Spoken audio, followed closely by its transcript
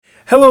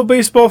Hello,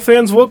 baseball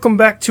fans. Welcome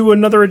back to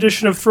another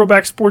edition of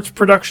Throwback Sports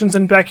Productions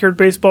and Backyard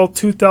Baseball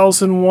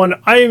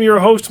 2001. I am your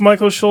host,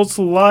 Michael Schultz,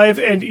 live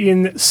and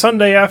in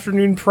Sunday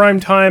afternoon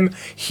prime time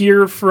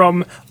here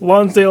from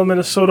Lonsdale,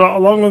 Minnesota,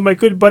 along with my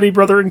good buddy,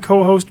 brother, and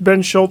co-host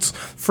Ben Schultz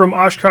from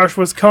Oshkosh,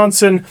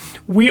 Wisconsin.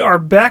 We are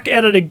back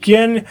at it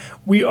again.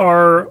 We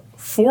are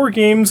 4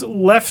 games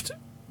left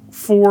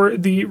for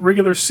the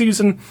regular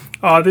season,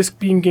 this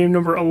being game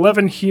number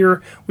 11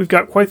 here. We've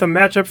got quite the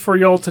matchup for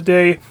y'all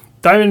today.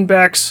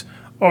 Diamondbacks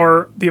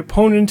are the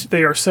opponent.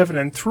 They are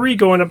 7-3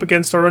 going up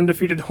against our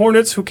undefeated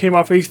Hornets, who came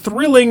off a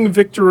thrilling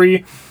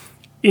victory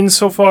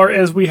insofar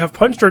as we have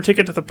punched our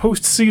ticket to the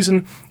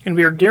postseason and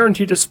we are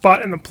guaranteed a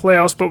spot in the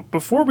playoffs. But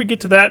before we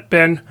get to that,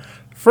 Ben,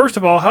 first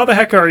of all, how the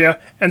heck are you?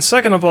 And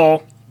second of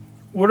all,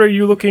 what are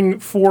you looking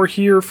for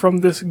here from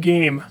this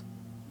game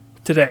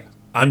today?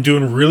 I'm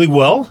doing really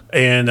well,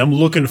 and I'm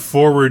looking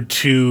forward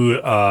to,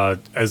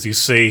 as you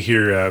say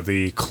here,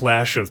 the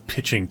clash of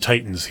pitching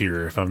titans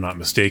here, if I'm not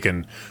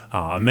mistaken.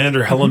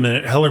 Amanda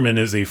Hellerman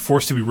is a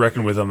force to be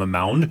reckoned with on the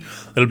mound.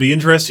 It'll be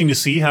interesting to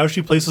see how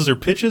she places her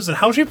pitches and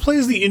how she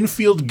plays the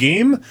infield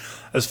game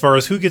as far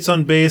as who gets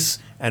on base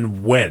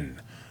and when.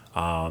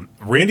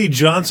 Randy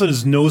Johnson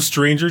is no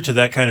stranger to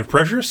that kind of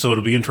pressure, so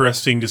it'll be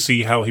interesting to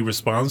see how he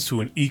responds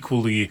to an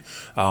equally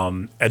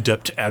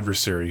adept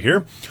adversary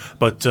here.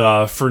 But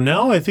for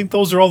now, I think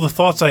those are all the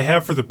thoughts I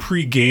have for the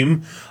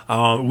pregame.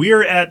 We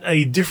are at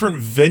a different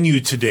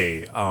venue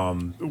today.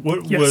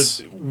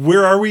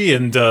 Where are we,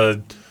 and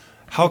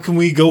how can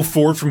we go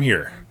forward from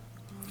here?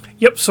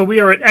 Yep, so we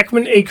are at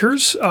Ekman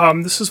Acres.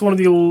 This is one of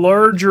the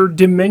larger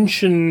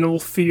dimensional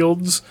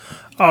fields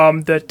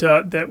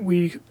that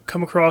we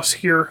come across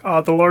here.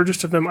 The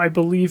largest of them, I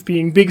believe,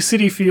 being Big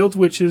City Field,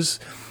 which is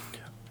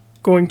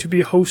going to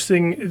be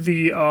hosting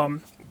the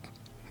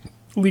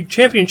League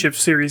Championship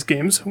Series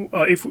games,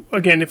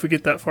 if we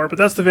get that far. But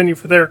that's the venue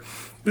for there.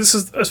 This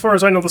is, as far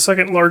as I know, the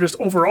second largest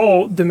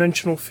overall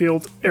dimensional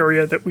field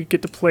area that we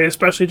get to play,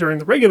 especially during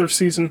the regular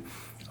season,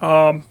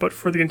 but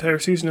for the entire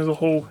season as a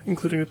whole,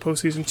 including the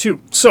postseason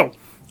too. So,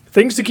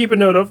 things to keep a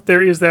note of: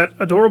 there is that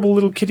adorable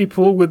little kiddie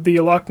pool with the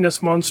Loch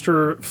Ness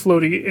Monster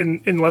floaty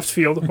in left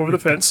field over the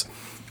fence.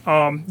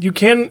 You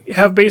can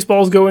have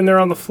baseballs go in there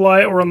on the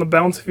fly or on the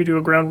bounce if you do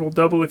a ground rule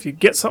double, if you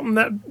get something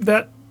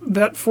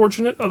that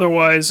fortunate.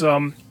 Otherwise,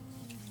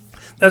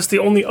 that's the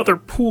only other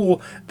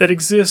pool that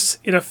exists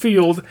in a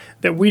field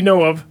that we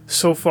know of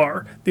so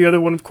far. The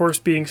other one, of course,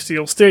 being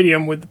Steel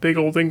Stadium with the big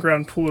old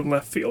in-ground pool in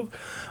left field.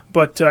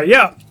 But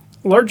yeah.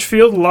 Large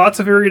field, lots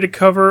of area to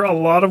cover, a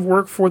lot of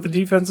work for the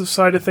defensive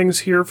side of things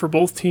here for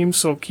both teams,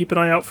 so keep an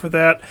eye out for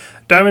that.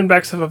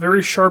 Diamondbacks have a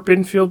very sharp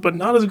infield, but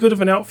not as good of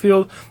an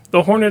outfield.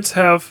 The Hornets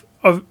have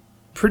a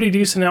pretty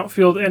decent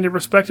outfield and a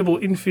respectable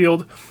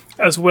infield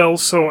as well,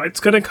 so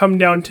it's going to come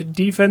down to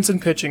defense and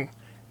pitching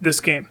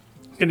this game.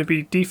 It's going to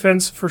be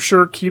defense for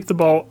sure, keep the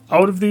ball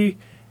out of the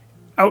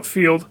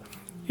outfield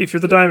if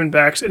you're the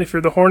Diamondbacks, and if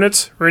you're the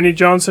Hornets, Randy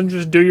Johnson,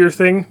 just do your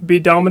thing, be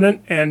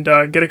dominant, and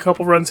get a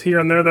couple runs here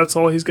and there. That's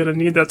all he's going to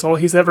need. That's all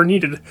he's ever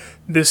needed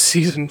this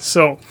season.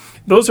 So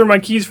those are my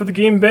keys for the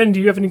game. Ben,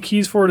 do you have any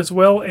keys for it as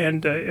well?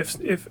 And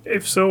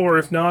if so, or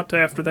if not,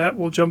 after that,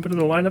 we'll jump into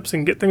the lineups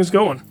and get things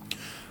going.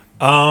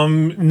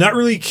 Not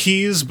really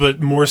keys,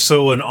 but more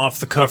so an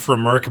off-the-cuff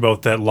remark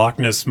about that Loch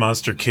Ness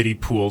Monster kiddie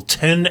pool.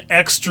 10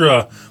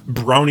 extra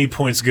brownie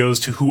points goes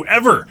to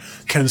whoever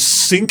can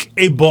sink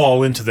a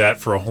ball into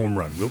that for a home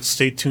run. We'll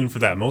stay tuned for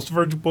that. Most of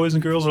our boys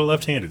and girls are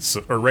left-handed,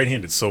 or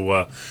right-handed,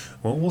 so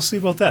we'll see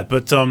about that.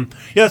 But yeah,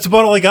 that's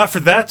about all I got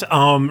for that.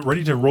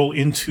 Ready to roll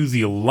into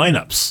the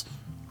lineups.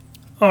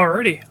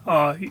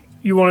 Alrighty.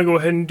 You want to go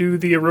ahead and do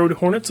the Road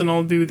Hornets, and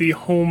I'll do the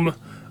home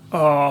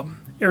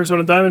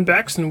Arizona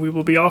Diamondbacks, and we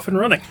will be off and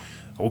running.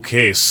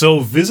 Okay, so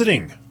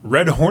visiting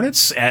Red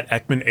Hornets at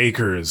Ekman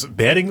Acres.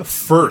 Batting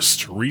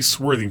first, Reese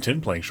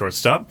Worthington playing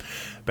shortstop.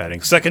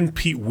 Batting second,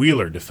 Pete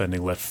Wheeler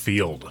defending left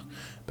field.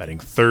 Batting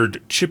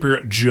third,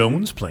 Chipper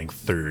Jones playing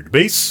third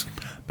base.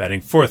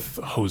 Batting fourth,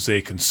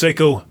 Jose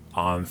Canseco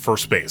on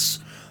first base.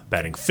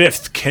 Batting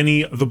fifth,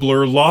 Kenny the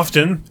Blur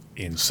Lofton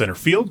in center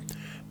field.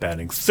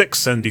 Batting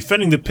sixth and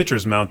defending the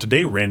pitcher's mound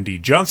today, Randy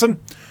Johnson.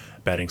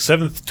 Batting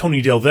seventh,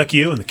 Tony Del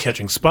Vecchio in the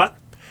catching spot.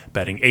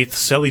 Batting eighth,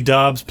 Sally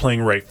Dobbs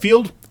playing right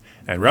field.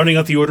 And rounding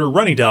out the order,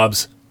 Ronnie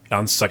Dobbs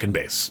on second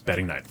base,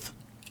 batting ninth.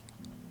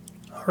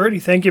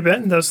 Alrighty, thank you,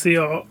 Ben. That's the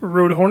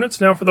Road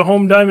Hornets. Now for the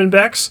home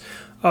Diamondbacks.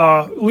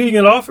 Leading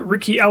it off,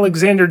 Ricky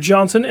Alexander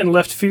Johnson in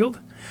left field.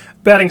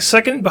 Batting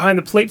second behind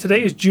the plate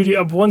today is Judy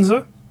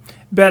Abwenza.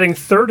 Batting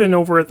third and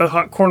over at the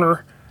hot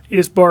corner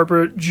is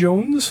Barbara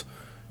Jones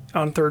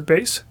on third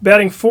base.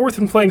 Batting fourth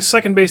and playing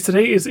second base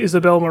today is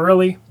Isabel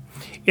Morelli.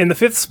 In the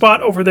fifth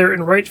spot over there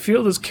in right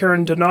field is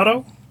Karen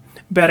Donato.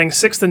 Batting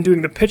sixth and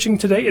doing the pitching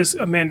today is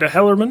Amanda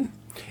Hellerman.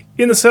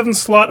 In the seventh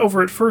slot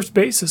over at first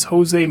base is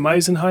Jose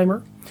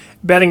Meisenheimer.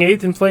 Batting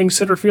eighth and playing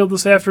center field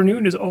this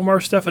afternoon is Omar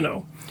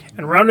Stefano.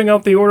 And rounding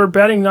out the order,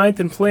 batting ninth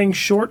and playing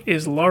short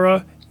is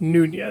Laura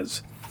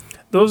Nunez.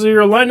 Those are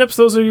your lineups.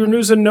 Those are your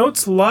news and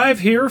notes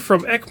live here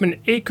from Ekman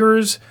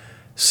Acres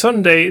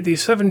Sunday, the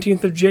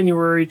 17th of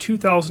January,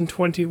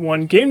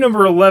 2021. Game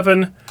number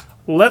 11.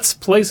 Let's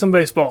play some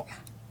baseball.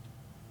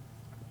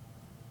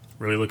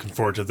 Really looking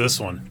forward to this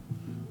one.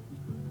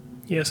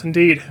 Yes,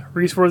 indeed.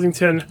 Reese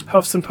Worthington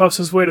huffs and puffs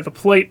his way to the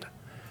plate.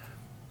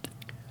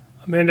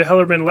 Amanda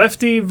Hellerman,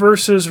 lefty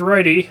versus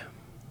righty.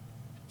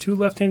 Two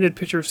left-handed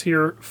pitchers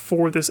here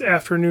for this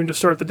afternoon to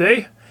start the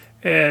day,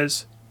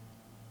 as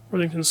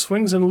Worthington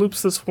swings and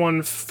loops this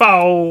one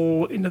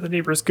foul into the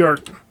neighbor's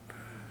garden.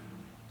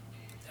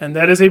 And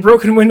that is a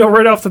broken window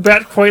right off the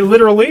bat, quite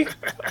literally.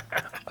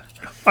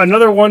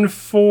 Another one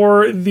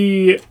for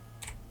the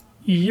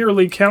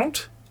yearly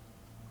count,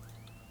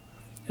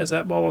 as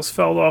that ball is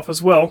fouled off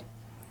as well.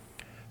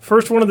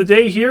 First one of the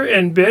day here,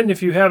 and Ben,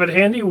 if you have it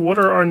handy, what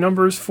are our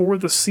numbers for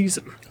the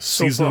season?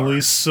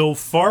 Seasonally so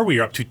far, we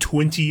are up to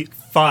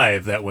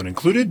 25, that one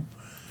included.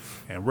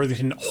 And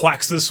Worthington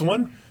whacks this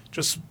one,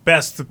 just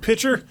past the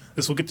pitcher.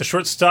 This will get the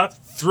shortstop,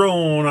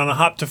 thrown on a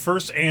hop to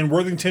first, and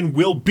Worthington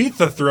will beat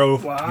the throw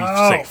to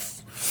be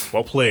safe.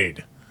 Well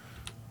played.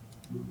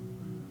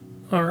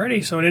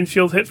 Alrighty, so an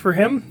infield hit for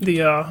him.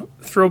 The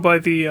throw by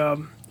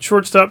the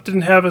shortstop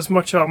didn't have as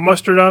much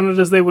mustard on it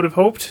as they would have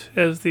hoped,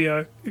 as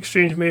the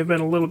exchange may have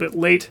been a little bit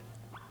late.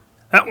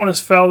 That one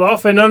is fouled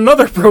off, and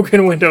another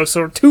broken window,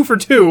 so 2 for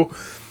 2.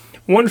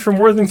 One from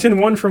Worthington,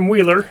 one from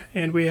Wheeler,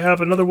 and we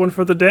have another one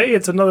for the day.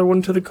 It's another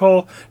one to the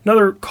call,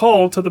 another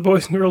call to the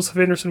Boys and Girls of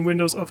Anderson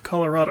Windows of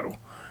Colorado.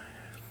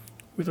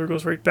 Wheeler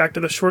goes right back to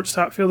the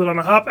shortstop, fielded on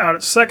a hop, out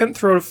at second,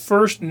 throw to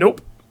first,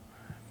 nope.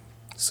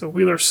 So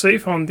Wheeler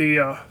safe on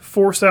the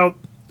force out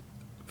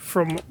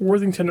from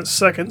Worthington at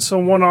second, so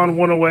 1 on,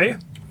 1 away.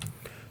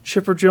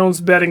 Chipper Jones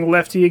batting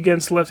lefty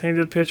against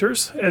left-handed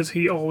pitchers, as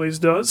he always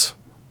does.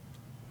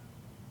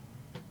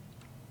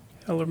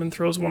 Hellerman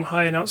throws one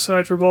high and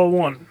outside for ball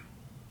 1.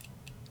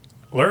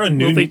 Lara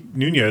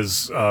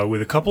Nunez,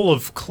 with a couple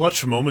of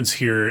clutch moments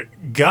here,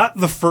 got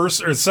the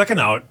first or second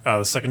out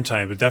the second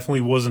time, but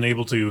definitely wasn't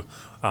able to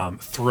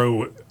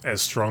throw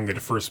as strong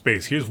at first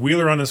base. Here's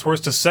Wheeler on his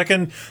horse to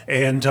second,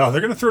 and they're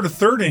going to throw to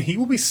third, and he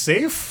will be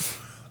safe.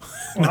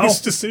 Wow.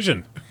 Nice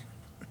decision.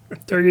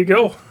 There you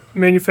go.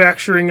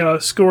 Manufacturing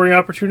a scoring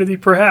opportunity,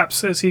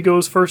 perhaps, as he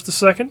goes first to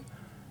second.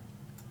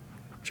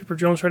 Chipper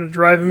Jones trying to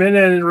drive him in,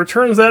 and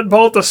returns that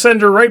ball to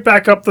center, right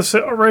back up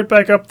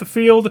the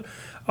field.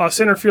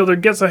 Center fielder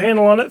gets a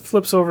handle on it,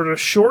 flips over to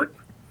short.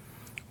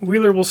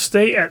 Wheeler will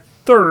stay at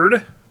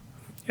third,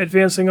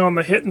 advancing on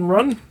the hit and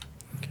run.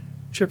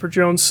 Chipper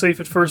Jones safe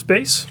at first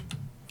base.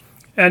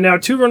 And now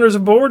 2 runners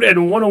aboard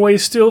and 1 away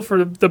still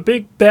for the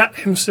big bat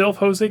himself,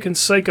 Jose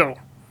Canseco.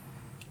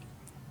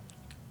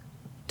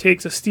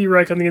 Takes a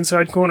strike on the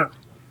inside corner.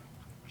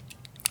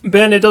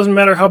 Ben, it doesn't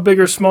matter how big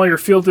or small your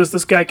field is,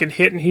 this guy can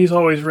hit, and he's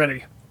always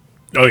ready.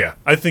 Oh, yeah.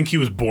 I think he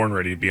was born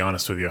ready, to be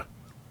honest with you.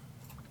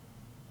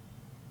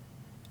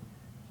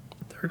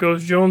 There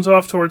goes Jones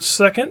off towards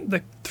second.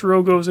 The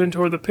throw goes in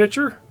toward the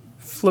pitcher.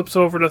 Flips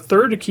over to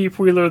third to keep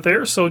Wheeler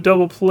there, so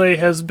double play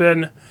has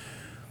been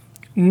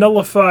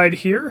nullified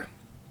here.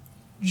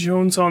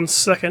 Jones on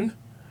second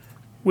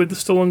with the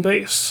stolen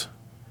base.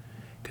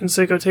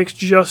 Canseco takes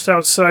just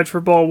outside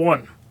for ball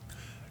 1.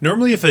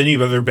 Normally, if any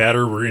other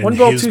batter were in 1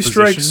 ball, his 2 position...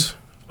 strikes.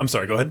 I'm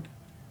sorry, go ahead.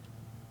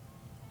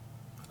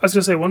 I was going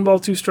to say 1 ball,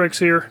 2 strikes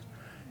here,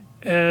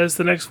 as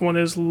the next one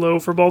is low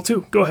for ball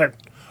 2. Go ahead.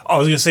 I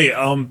was going to say,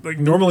 like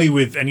normally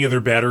with any other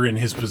batter in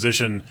his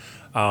position,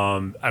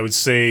 I would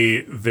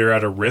say they're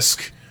at a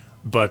risk.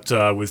 But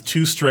with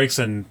 2 strikes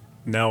and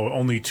now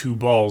only 2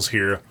 balls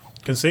here,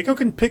 Canseco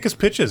can pick his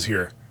pitches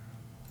here.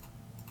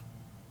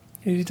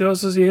 He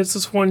does as he hits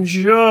this one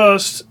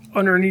just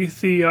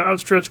underneath the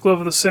outstretched glove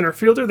of the center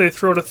fielder. They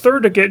throw to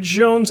third to get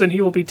Jones, and he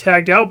will be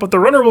tagged out. But the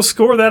runner will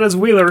score. That is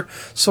Wheeler.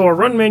 So a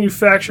run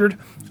manufactured.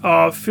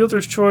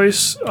 Fielder's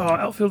choice,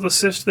 outfield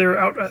assist there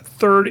out at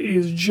third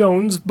is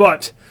Jones.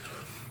 But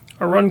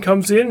a run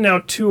comes in, now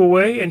 2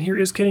 away, and here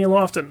is Kenny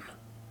Lofton.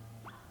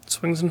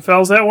 Swings and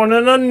fouls that one,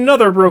 and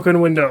another broken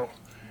window.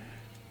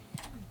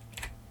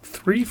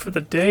 3 for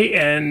the day,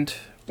 and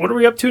what are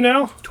we up to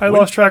now? I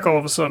lost track all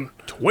of a sudden.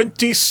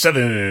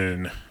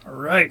 27. All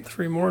right,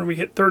 3 more and we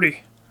hit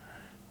 30.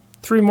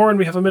 3 more and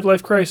we have a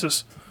midlife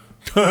crisis.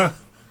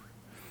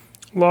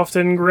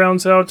 Lofton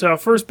grounds out.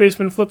 First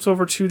baseman flips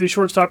over to the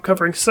shortstop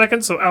covering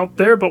second, so out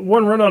there, but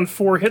 1 run on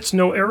 4 hits,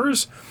 no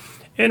errors.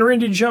 And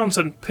Randy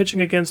Johnson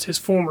pitching against his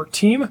former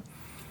team.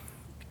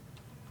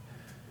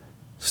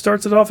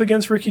 Starts it off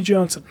against Ricky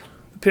Johnson.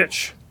 The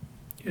pitch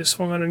is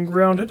swung on and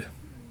grounded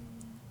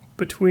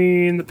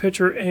between the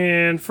pitcher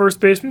and first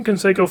baseman.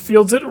 Canseco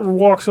fields it,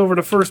 walks over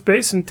to first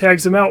base, and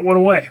tags him out 1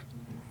 away.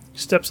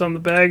 Steps on the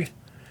bag.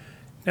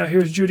 Now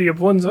here's Judy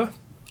Abunza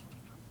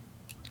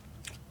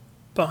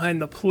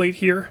behind the plate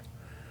here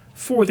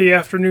for the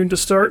afternoon to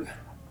start.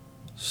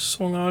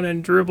 Swung on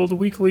and dribbled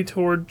weakly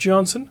toward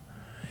Johnson.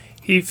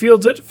 He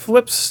fields it,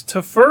 flips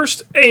to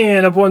first,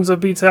 and Abunza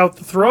beats out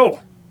the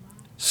throw.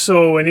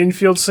 So an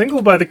infield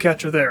single by the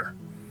catcher there.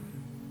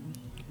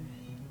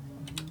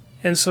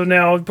 And so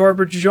now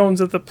Barbara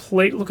Jones at the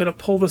plate looking to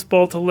pull this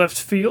ball to left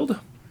field.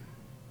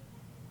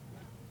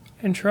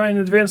 and try and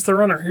advance the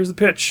runner. Here's the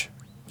pitch.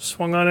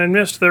 Swung on and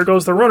missed. There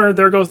goes the runner.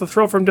 There goes the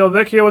throw from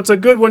Delvecchio. It's a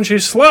good one. She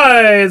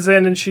slides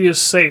in, and she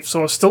is safe.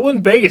 So a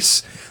stolen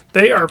base.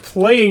 They are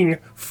playing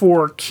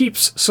for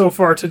keeps so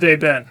far today,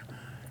 Ben.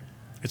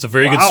 It's a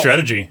very good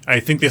strategy. I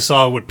think they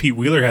saw what Pete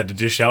Wheeler had to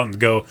dish out and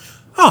go,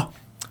 oh,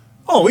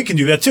 we can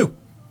do that too.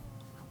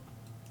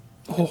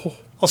 Oh,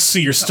 I'll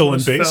see your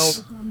stolen base.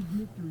 Fouled.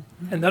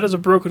 And that is a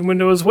broken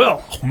window as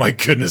well. Oh my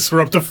goodness,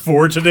 we're up to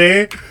 4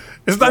 today.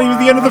 It's not even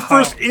the end of the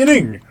first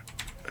inning.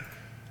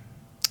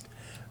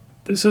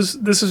 This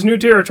is new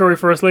territory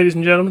for us, ladies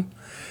and gentlemen.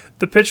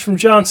 The pitch from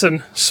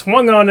Johnson,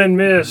 swung on and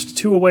missed.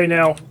 2 away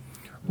now.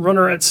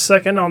 Runner at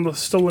second on the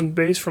stolen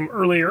base from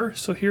earlier.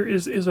 So here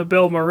is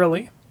Isabel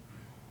Morelli.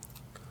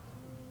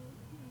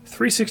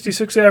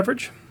 366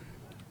 average.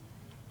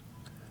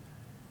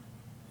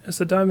 As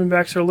the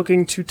Diamondbacks are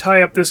looking to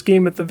tie up this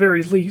game at the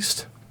very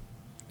least.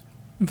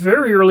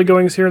 Very early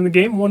goings here in the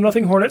game.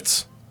 1-0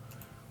 Hornets.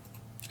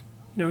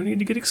 No need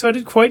to get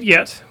excited quite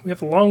yet. We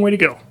have a long way to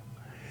go.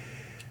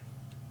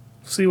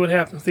 See what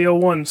happens. The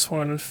 0-1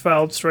 swung and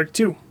fouled, strike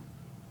 2.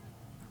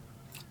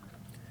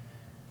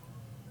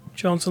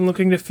 Johnson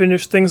looking to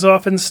finish things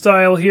off in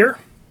style here.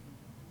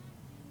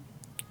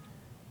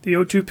 The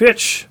 0-2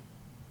 pitch.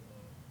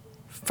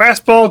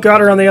 Fastball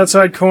got her on the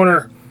outside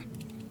corner.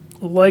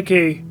 Like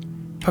a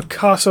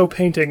Picasso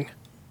painting.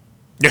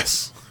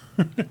 Yes.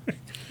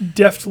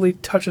 Deftly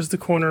touches the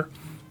corner.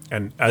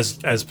 And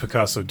as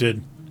Picasso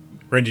did,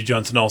 Randy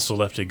Johnson also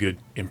left a good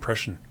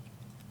impression.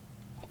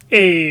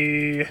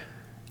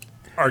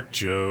 Art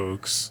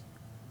jokes.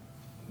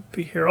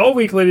 Be here all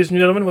week, ladies and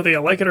gentlemen, whether you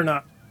like it or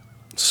not.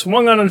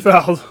 Swung on and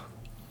fouled.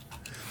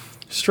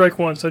 Strike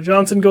 1. So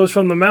Johnson goes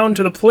from the mound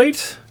to the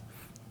plate.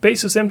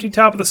 Base is empty,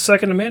 top of the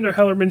second. Amanda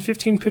Hellerman,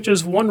 15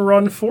 pitches, 1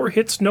 run, 4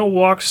 hits, no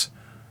walks,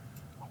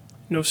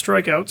 no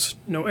strikeouts,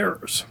 no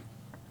errors.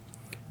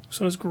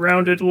 So it's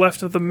grounded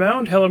left of the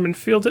mound. Hellerman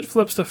fields it,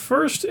 flips to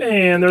first,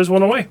 and there's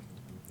 1 away.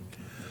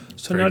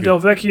 So Very now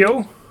good.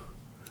 Delvecchio,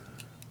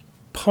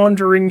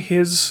 pondering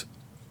his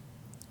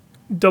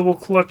double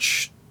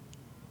clutch,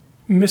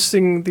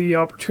 missing the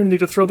opportunity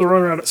to throw the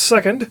runner out at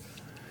second,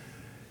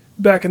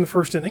 back in the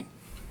first inning.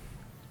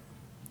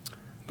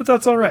 But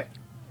that's all right.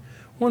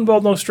 1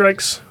 ball, no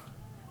strikes.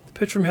 The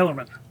pitch from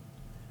Hellerman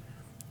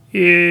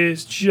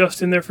is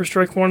just in there for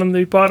strike 1 on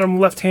the bottom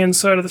left-hand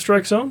side of the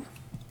strike zone.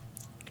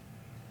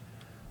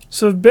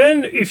 So,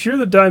 Ben, if you're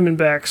the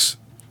Diamondbacks,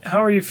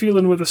 how are you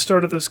feeling with the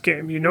start of this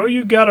game? You know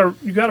you got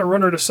a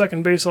runner to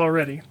second base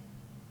already,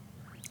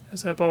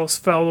 as that ball is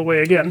fouled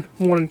away again,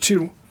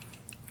 1-2.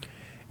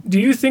 Do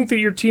you think that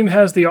your team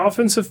has the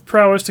offensive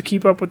prowess to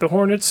keep up with the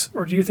Hornets,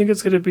 or do you think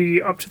it's going to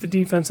be up to the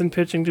defense and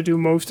pitching to do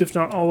most, if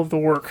not all, of the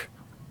work?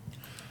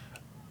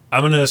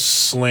 I'm going to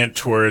slant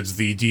towards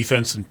the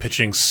defense and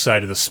pitching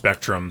side of the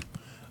spectrum.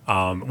 We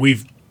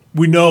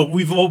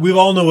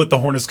all know what the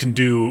Hornets can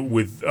do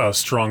with a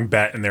strong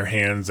bat in their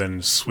hands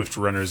and swift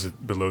runners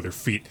below their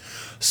feet.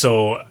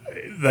 So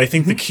I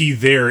think the key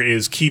there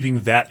is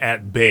keeping that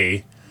at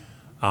bay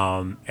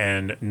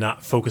and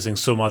not focusing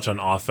so much on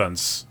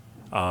offense.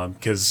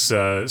 Because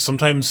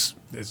sometimes,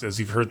 as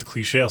you've heard the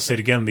cliche, I'll say it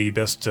again, the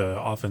best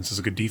offense is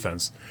a good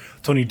defense.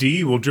 Tony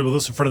D will dribble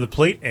this in front of the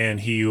plate, and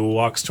he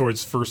walks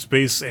towards first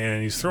base,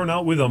 and he's thrown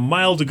out with a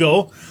mile to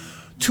go.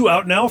 2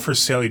 out now for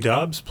Sally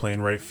Dobbs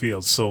playing right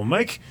field. So,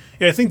 Mike,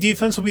 I think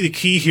defense will be the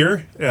key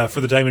here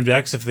for the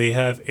Diamondbacks if they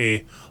have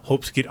a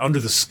hope to get under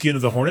the skin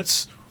of the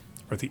Hornets,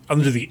 or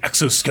under the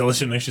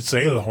exoskeleton, I should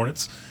say, of the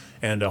Hornets,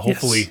 and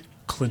hopefully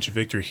clinch a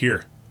victory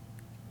here.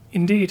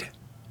 Indeed.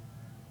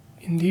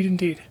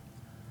 Indeed.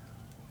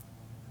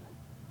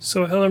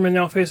 So Hellerman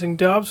now facing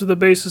Dobbs with the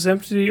bases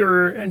empty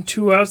and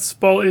 2 outs.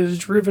 Ball is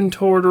driven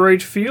toward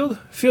right field.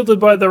 Fielded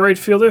by the right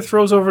fielder.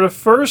 Throws over to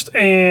first,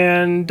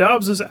 and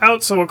Dobbs is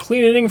out, so a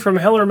clean inning from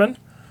Hellerman.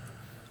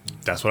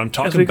 That's what I'm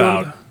talking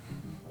about.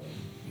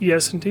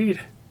 Yes, indeed.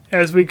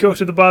 As we go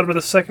to the bottom of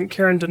the second,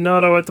 Karen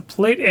Donato at the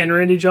plate, and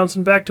Randy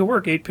Johnson back to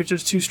work. 8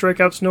 pitches, 2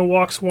 strikeouts, no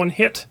walks, 1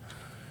 hit.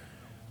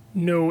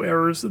 No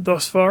errors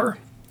thus far.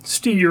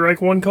 Steve Urich,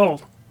 1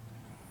 called.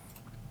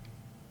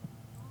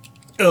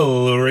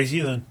 Oh, righty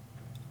then.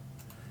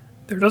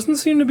 There doesn't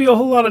seem to be a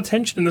whole lot of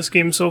tension in this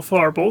game so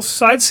far. Both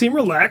sides seem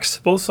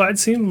relaxed. Both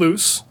sides seem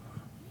loose.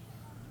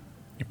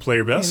 You play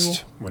your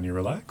best when you're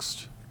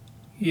relaxed.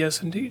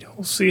 Yes, indeed.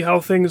 We'll see how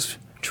things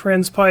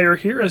transpire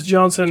here as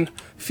Johnson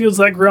fields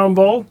that ground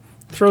ball,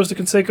 throws to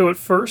Canseco at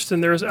first,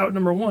 and there's out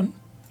number 1.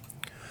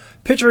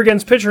 Pitcher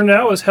against pitcher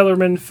now as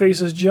Hellerman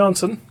faces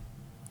Johnson.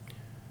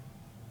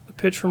 The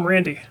pitch from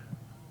Randy.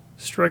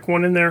 Strike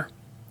 1 in there.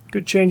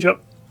 Good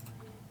changeup.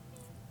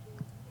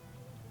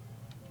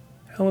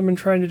 Hellerman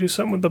trying to do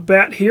something with the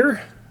bat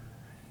here.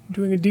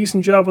 Doing a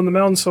decent job on the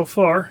mound so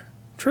far.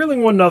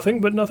 Trailing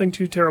 1-0, but nothing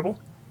too terrible.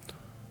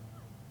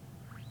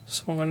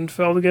 Swung on and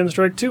fouled again,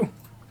 strike 2.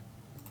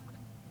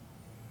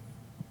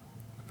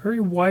 Very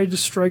wide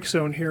strike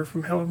zone here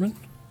from Hellerman.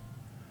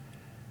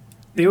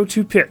 The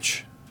 0-2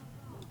 pitch.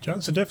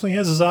 Johnson definitely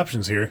has his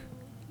options here.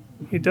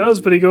 He does,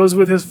 but he goes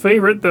with his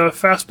favorite, the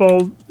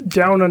fastball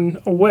down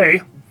and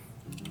away.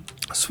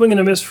 Swing and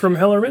a miss from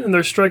Hellerman, and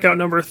there's strikeout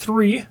number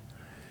 3.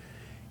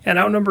 And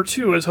out number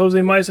 2 is Jose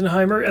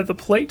Meisenheimer at the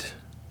plate.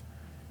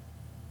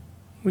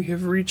 We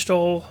have reached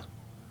all,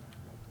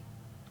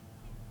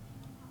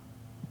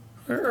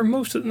 or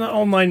most of, not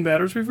all 9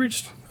 batters. We've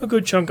reached a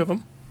good chunk of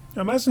them.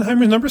 Now,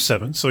 Meisenheimer's number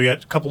 7, so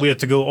yet a couple yet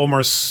to go.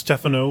 Omar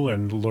Stefano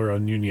and Laura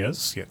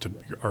Nunez yet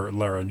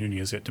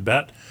to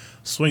bat.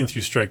 Swinging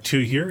through strike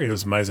 2 here. It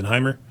was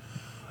Meisenheimer.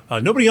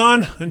 Nobody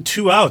on and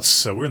 2 outs.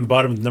 So we're in the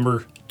bottom of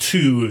number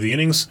 2 of the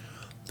innings.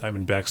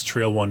 Diamondbacks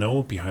trail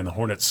 1-0 behind the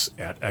Hornets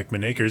at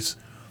Ekman Acres.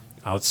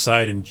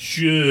 Outside and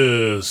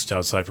just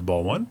outside for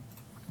ball 1.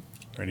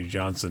 Randy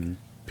Johnson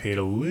paid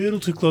a little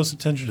too close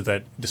attention to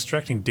that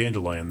distracting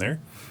dandelion there.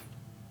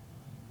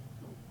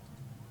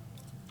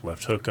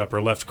 Left hook,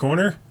 upper left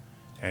corner.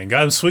 And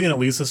got him swinging at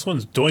least. This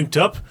one's doinked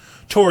up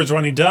towards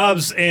Ronnie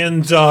Dobbs.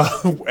 And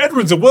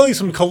Edwards and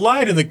Williamson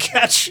collide, and the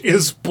catch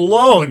is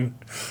blown.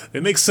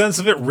 It makes sense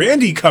of it.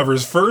 Randy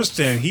covers first,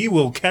 and he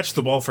will catch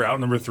the ball for out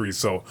number 3.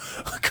 So,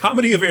 a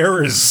comedy of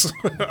errors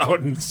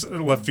out in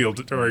left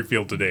field, or right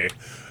field today.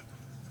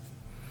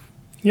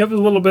 Yep, a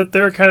little bit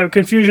there. Kind of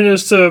confusion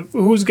as to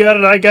who's got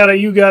it, I got it,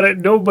 you got it,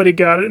 nobody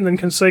got it. And then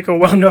Canseco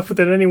wound up with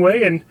it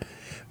anyway and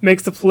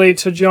makes the play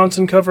to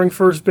Johnson covering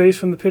first base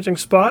from the pitching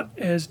spot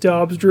as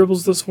Dobbs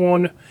dribbles this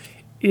one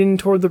in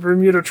toward the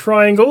Bermuda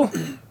Triangle.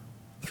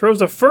 Throws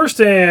to first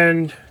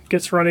and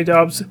gets Ronnie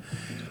Dobbs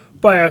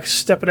by a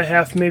step and a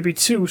half, maybe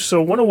 2.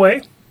 So 1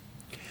 away.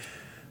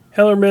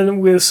 Hellerman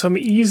with some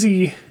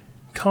easy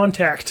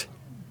contact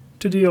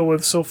to deal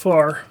with so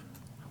far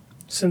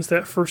since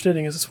that first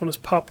inning, as this one has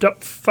popped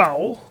up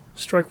foul.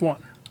 Strike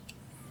 1.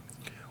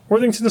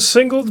 Worthington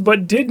singled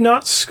but did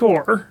not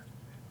score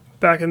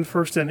back in the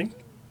first inning.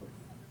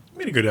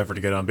 Made a good effort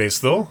to get on base,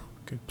 though.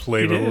 Good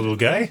play by the little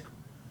guy.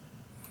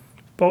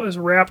 Ball is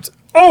wrapped,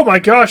 oh my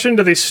gosh,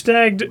 into the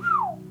snagging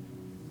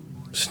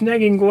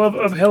glove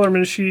of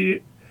Hellerman.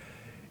 She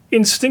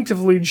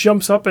instinctively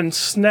jumps up and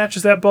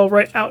snatches that ball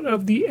right out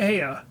of the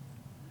air.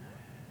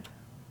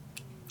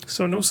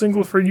 So no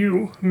single for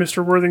you,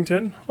 Mr.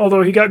 Worthington.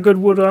 Although he got good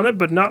wood on it,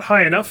 but not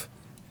high enough.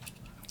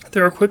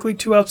 There are quickly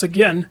 2 outs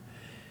again.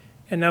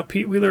 And now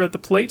Pete Wheeler at the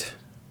plate.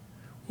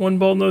 1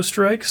 ball, no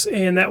strikes,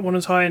 and that one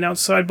is high and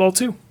outside, ball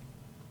 2.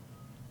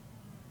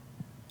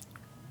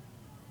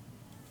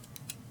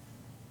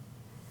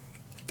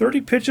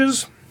 .30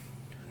 pitches.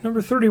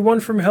 Number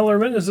 31 from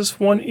Hellerman, as this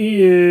one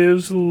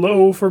is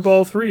low for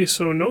ball 3.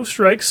 So no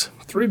strikes,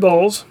 3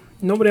 balls.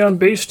 Nobody on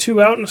base,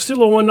 2 out, and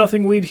still a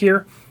 1-0 lead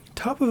here.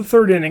 Top of the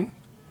 3rd inning.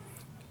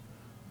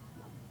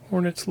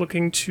 Hornets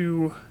looking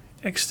to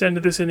extend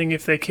this inning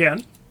if they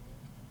can.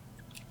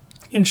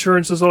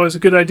 Insurance is always a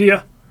good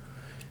idea,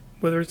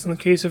 whether it's in the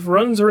case of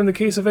runs or in the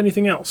case of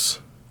anything else.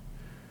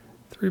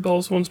 3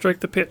 balls, 1 strike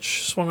the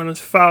pitch. Swung on and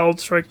fouled,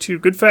 strike 2.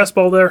 Good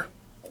fastball there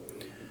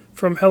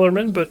from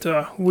Hellerman, but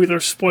Wheeler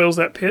spoils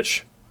that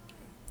pitch.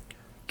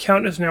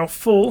 Count is now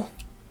full.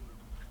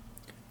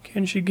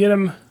 Can she get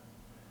him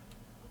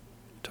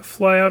to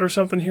fly out or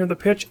something here? The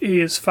pitch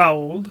is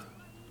fouled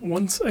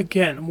once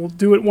again. We'll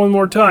do it one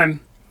more time.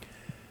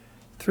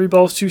 3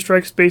 balls, 2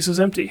 strikes, base is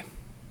empty.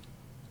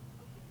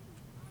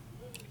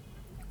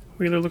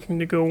 Wheeler looking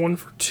to go 1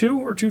 for 2,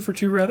 or 2 for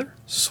 2 rather.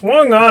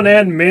 Swung on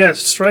and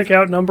missed.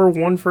 Strikeout number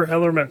 1 for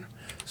Hellerman.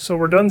 So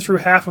we're done through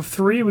half of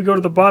 3. We go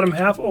to the bottom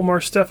half. Omar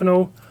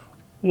Stefano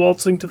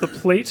waltzing to the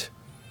plate.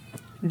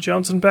 And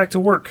Johnson back to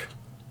work.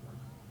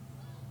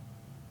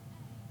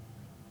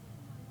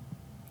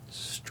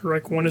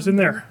 Strike 1 is in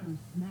there.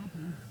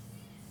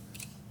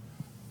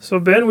 So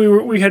Ben,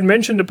 we had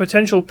mentioned a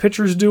potential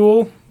pitcher's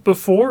duel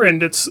before,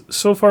 and it's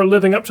so far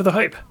living up to the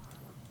hype.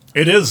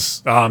 It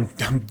is. I'm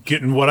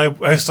getting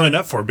what I signed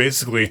up for,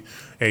 basically.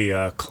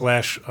 A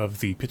clash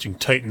of the pitching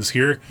titans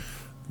here.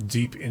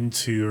 Deep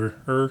into,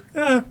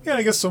 I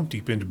guess so.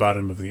 Deep into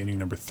bottom of the inning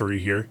number 3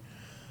 here.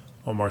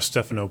 Omar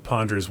Stefano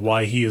ponders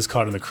why he is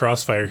caught in the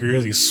crossfire here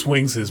as he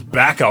swings his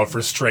back out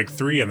for strike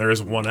 3, and there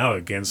is 1 out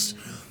against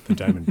the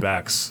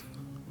Diamondbacks.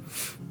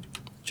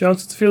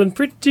 Johnson's feeling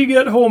pretty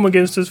good at home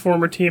against his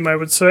former team, I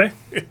would say.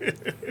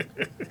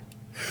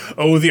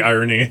 Oh, the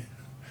irony.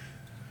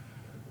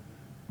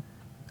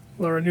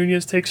 Laura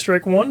Nunez takes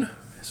strike 1.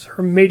 It's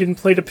her maiden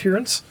plate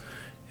appearance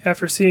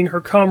after seeing her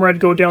comrade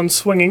go down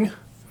swinging.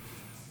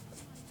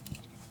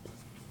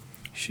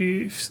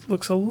 She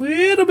looks a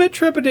little bit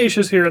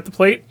trepidatious here at the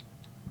plate.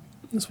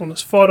 This one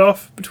is fought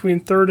off between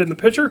third and the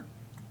pitcher.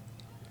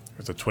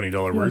 There's a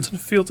 $20 word. Johnson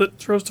fields it,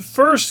 throws to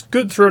first.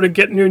 Good throw to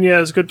get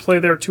Nunez. Good play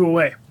there, 2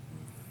 away.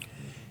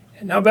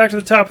 And now back to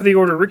the top of the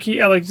order.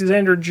 Ricky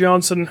Alexander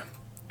Johnson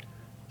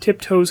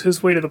tiptoes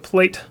his way to the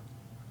plate.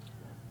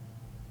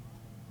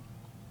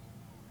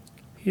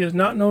 He is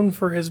not known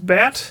for his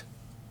bat.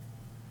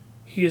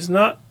 He is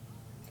not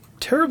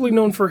terribly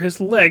known for his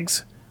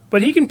legs,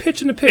 but he can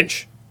pitch in a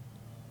pinch.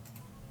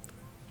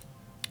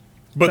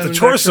 But the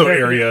torso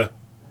area,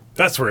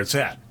 that's where it's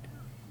at.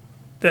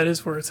 That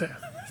is where it's at.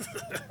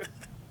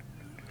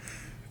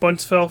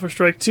 Bunts fell for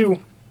strike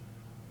 2.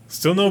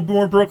 Still no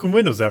more broken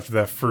windows after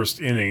that first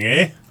inning,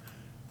 eh?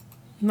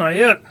 Not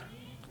yet.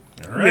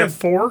 All right. We have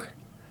 4.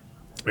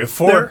 We have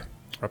 4. There.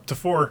 Up to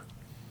 4.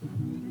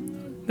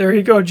 There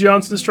you go,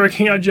 Johnson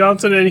striking out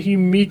Johnson, and he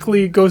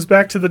meekly goes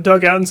back to the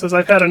dugout and says,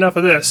 I've had enough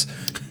of this.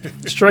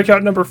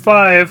 Strikeout number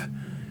 5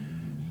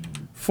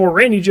 for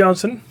Randy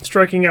Johnson,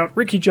 striking out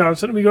Ricky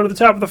Johnson. We go to the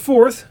top of the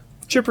 4th.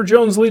 Chipper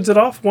Jones leads it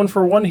off, 1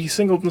 for 1. He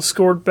singled and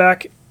scored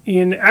back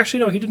in...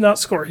 Actually, no, he did not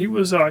score. He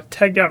was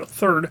tagged out at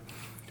third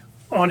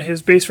on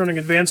his base running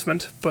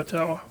advancement, but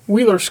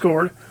Wheeler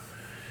scored.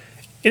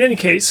 In any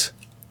case,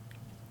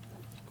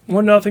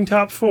 1-0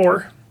 top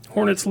 4.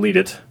 Hornets lead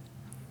it.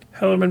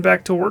 Hellerman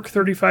back to work,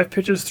 35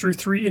 pitches through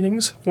 3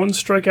 innings, 1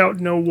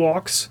 strikeout, no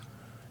walks,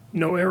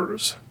 no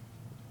errors.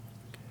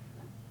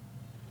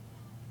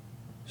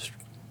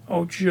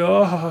 Oh,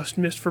 just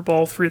missed for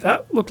ball 3.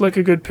 That looked like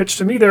a good pitch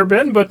to me there,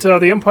 Ben, but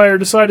the umpire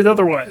decided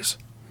otherwise.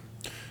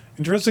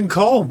 Interesting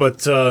call,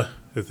 but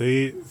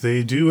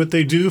they do what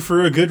they do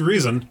for a good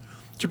reason.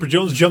 Chipper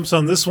Jones jumps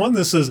on this one.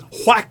 This is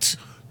whacked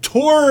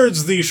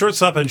towards the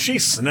shortstop, and she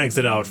snags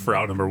it out for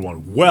out number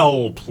 1.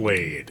 Well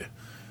played.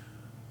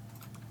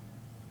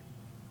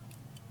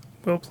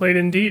 Well played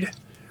indeed.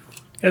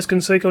 As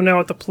Canseco now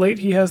at the plate,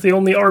 he has the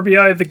only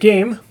RBI of the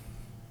game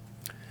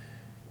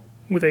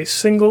with a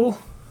single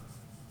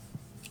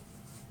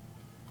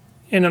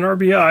and an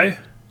RBI.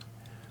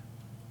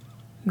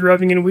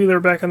 Driving in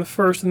Wheeler back on the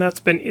first, and that's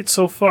been it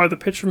so far. The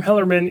pitch from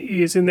Hellerman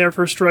is in there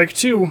for strike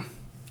 2.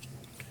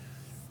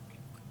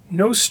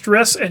 No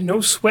stress and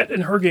no sweat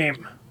in her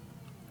game.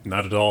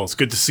 Not at all. It's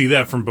good to see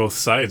that from both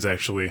sides,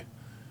 actually.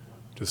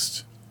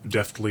 Just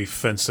deftly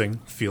fencing,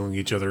 feeling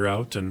each other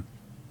out, and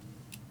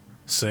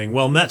saying,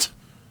 well met.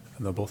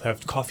 And they'll both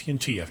have coffee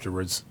and tea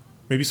afterwards.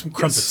 Maybe some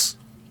crumpets.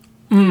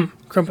 Yes.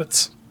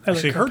 Crumpets. I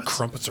Actually, like heard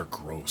crumpets. crumpets are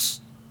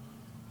gross.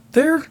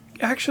 They're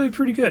actually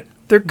pretty good.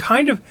 They're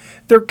kind of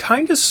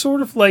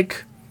sort of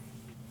like,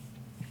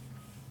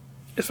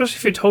 especially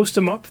if you toast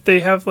them up, they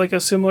have like a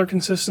similar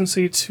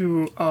consistency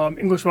to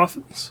English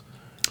muffins.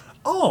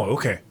 Oh,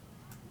 okay.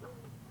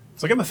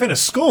 It's like I'm a fan of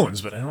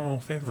scones, but I don't know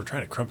if I've ever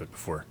tried a crumpet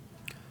before.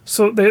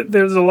 So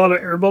there's a lot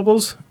of air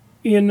bubbles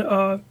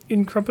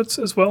in crumpets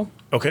as well.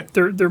 Okay.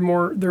 They're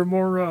more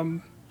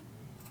like,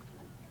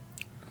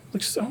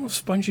 I don't know if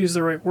spongy is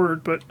the right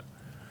word, but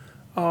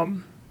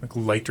Like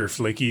lighter,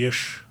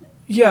 flaky-ish.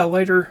 yeah,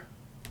 lighter.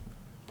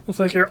 Looks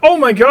like here. Oh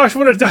my gosh!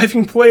 What a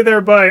diving play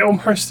there by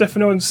Omar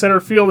Stefano in center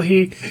field.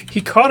 He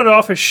caught it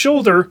off his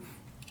shoulder,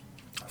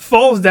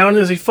 falls down.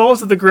 As he falls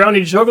to the ground,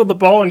 he juggled the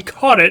ball and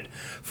caught it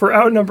for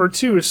out number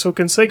 2. So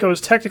Canseco is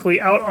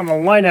technically out on a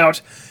line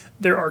out.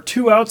 There are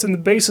 2 outs and the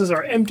bases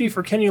are empty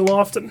for Kenny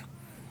Lofton.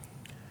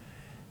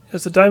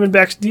 As the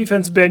Diamondbacks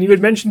defense, Ben, you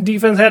had mentioned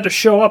defense had to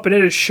show up, and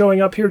it is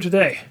showing up here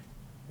today.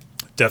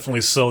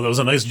 Definitely so. That was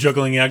a nice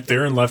juggling act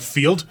there in left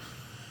field.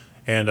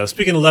 And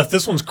speaking of left,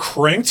 this one's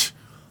cranked.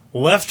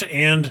 Left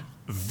and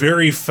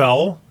very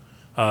foul.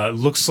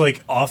 Looks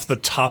like off the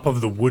top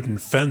of the wooden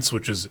fence,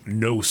 which is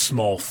no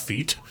small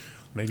feat.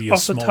 Maybe a Off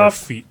the smaller top.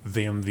 feat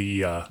than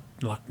the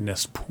Loch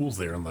Ness pool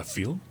there in left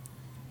field.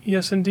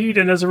 Yes, indeed.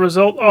 And as a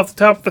result, off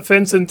the top of the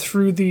fence and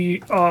through the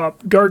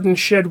garden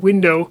shed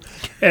window,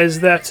 as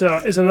that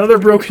is another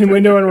broken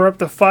window, and we're up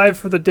to 5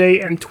 for the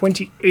day and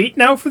 28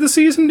 now for the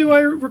season, do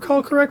I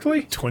recall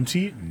correctly?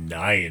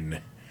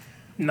 29.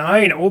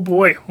 9. Oh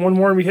boy. One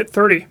more and we hit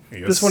 30.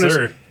 Yes, This one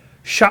sir. is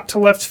shot to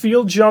left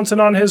field.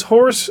 Johnson on his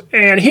horse,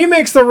 and he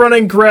makes the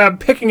running grab,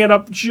 picking it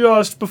up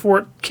just before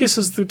it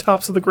kisses the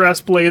tops of the grass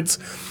blades.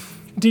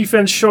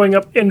 Defense showing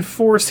up in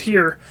force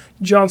here.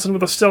 Johnson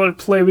with a stellar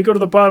play. We go to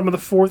the bottom of the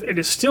 4th. It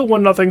is still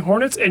 1-0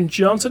 Hornets, and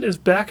Johnson is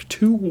back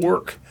to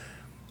work.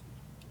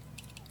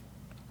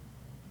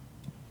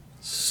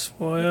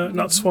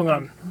 Not swung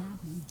on.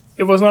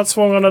 It was not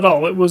swung on at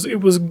all. It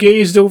was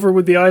gazed over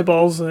with the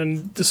eyeballs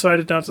and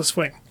decided not to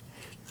swing.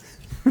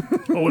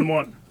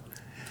 0-1.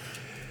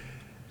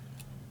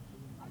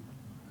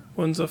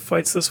 Wenza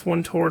fights this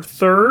one toward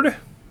third.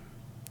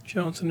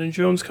 Johnson and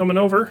Jones coming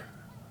over.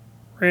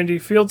 Randy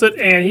fields it,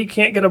 and he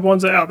can't get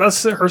Wenza out.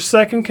 That's her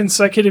second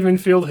consecutive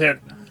infield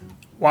hit.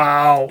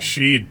 Wow.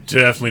 She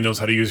definitely knows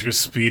how to use her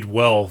speed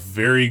well.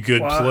 Very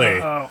good play.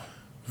 Wow.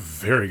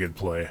 Very good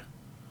play.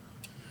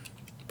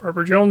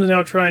 Barbara Jones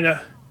now trying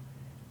to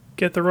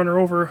get the runner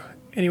over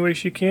any way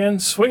she can.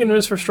 Swing and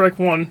miss for strike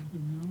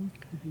 1.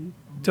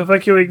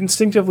 Delvecchio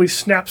instinctively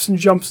snaps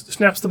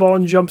the ball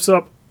and jumps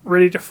up,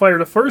 ready to fire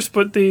to first,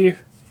 but the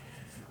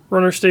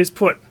runner stays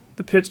put.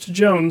 The pitch to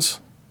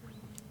Jones.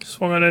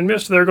 Swung on and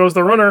missed. There goes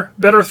the runner.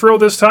 Better throw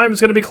this time.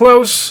 It's going to be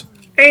close.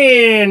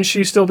 And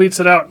she still beats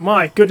it out.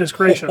 My goodness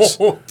gracious.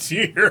 Oh,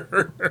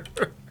 dear.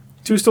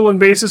 2 stolen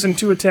bases in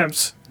 2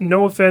 attempts.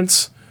 No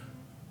offense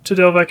to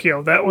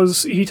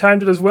Delvecchio. He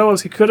timed it as well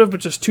as he could have,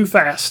 but just too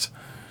fast.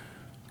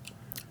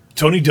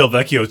 Tony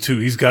Delvecchio, too.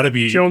 He's got to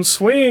be... Jones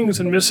swings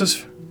and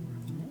misses.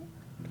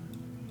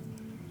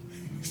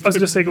 I was going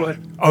to say, go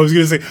ahead. I was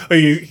going to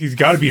say, he's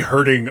got to be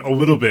hurting a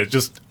little bit,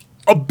 just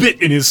a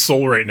bit in his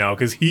soul right now,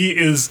 because he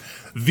is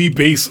the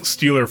base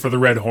stealer for the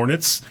Red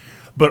Hornets,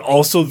 but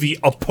also the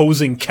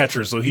opposing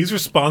catcher. So he's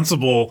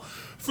responsible,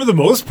 for the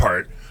most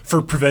part,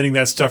 for preventing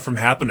that stuff from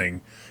happening.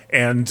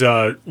 And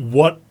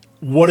what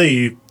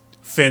a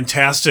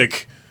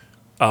fantastic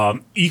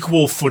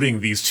equal footing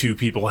these two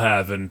people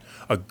have, and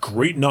a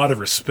great nod of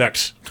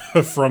respect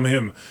from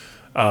him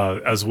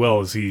as well,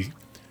 as he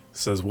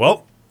says,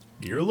 well,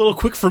 you're a little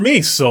quick for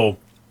me, so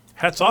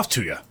hats off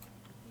to you.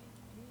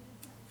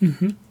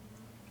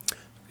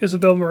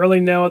 Isabel Morelli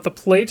now at the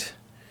plate,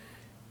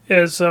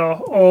 as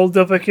all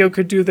Del Vecchio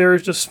could do there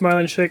is just smile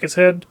and shake his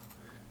head.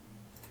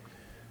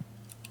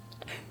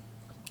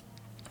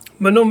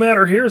 But no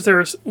matter,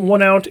 there's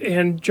one out,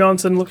 and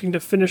Johnson looking to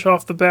finish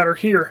off the batter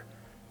here.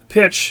 The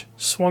pitch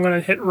swung on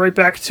and hit right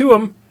back to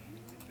him.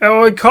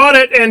 Oh, he caught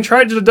it and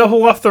tried to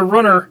double off the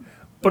runner,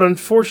 but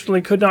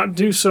unfortunately could not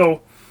do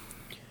so,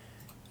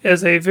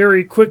 as a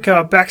very quick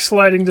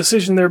backsliding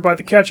decision there by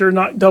the catcher,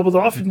 not doubled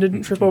off and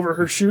didn't trip over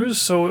her shoes,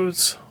 so it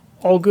was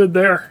all good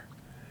there.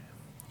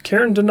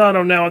 Karen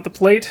Donato now at the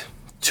plate.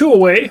 2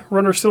 away,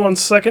 runner still on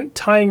second,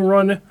 tying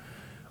run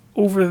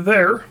over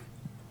there.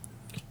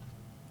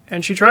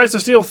 And she tries to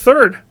steal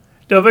third.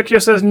 Del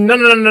Vecchio says,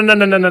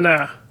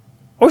 no.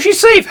 Oh, she's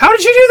safe! How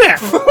did she do that?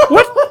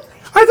 What?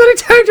 I thought he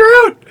tagged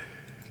her out!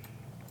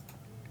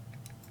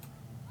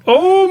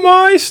 Oh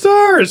my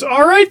stars!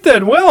 Alright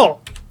then,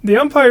 well, the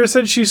umpire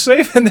said she's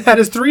safe, and that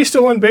is 3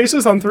 stolen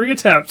bases on 3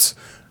 attempts.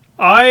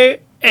 I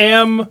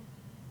am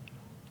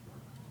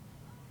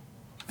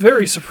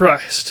very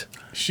surprised.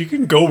 She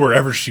can go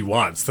wherever she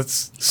wants.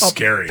 That's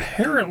scary.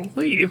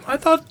 Apparently. I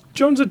thought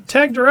Jones had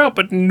tagged her out,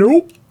 but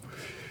nope.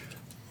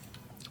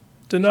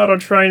 Donato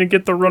trying to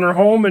get the runner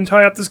home and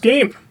tie up this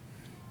game.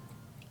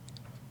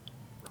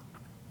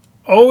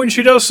 Oh, and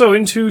she does so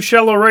into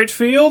shallow right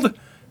field.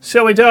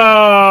 Sally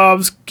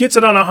Dobbs gets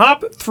it on a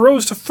hop,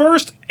 throws to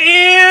first,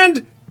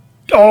 and...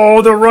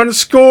 oh, the run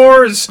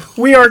scores!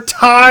 We are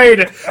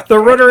tied! The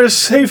runner is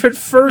safe at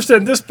first,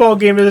 and this ball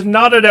game is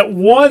knotted at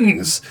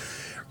ones.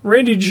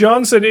 Randy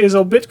Johnson is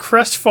a bit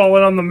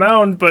crestfallen on the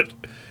mound, but...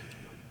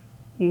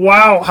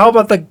 wow, how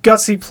about the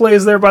gutsy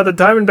plays there by the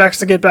Diamondbacks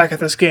to get back at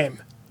this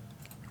game?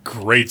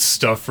 Great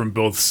stuff from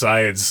both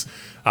sides.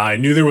 I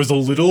knew there was a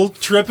little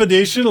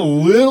trepidation,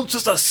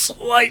 just a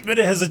slight bit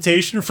of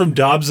hesitation from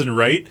Dobbs and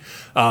Wright.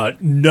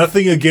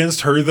 Nothing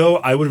against her, though.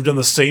 I would have done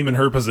the same in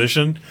her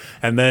position.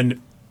 And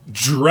then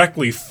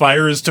directly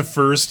fires to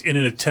first in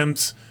an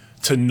attempt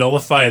to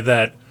nullify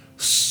that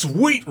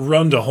sweet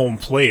run to home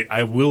plate.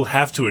 I will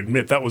have to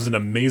admit that was an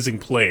amazing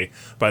play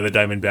by the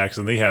Diamondbacks,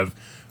 and they have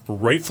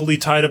rightfully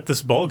tied up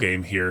this ball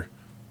game here.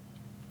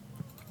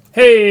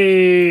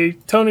 Hey,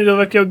 Tony Del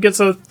Vecchio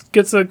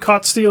gets a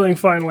caught stealing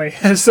finally.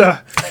 As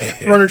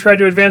runner tried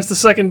to advance to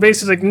second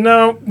base, he's like,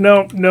 no,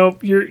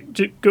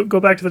 go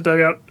back to the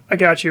dugout. I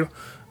got you.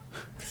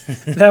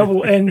 That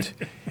will end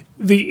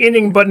the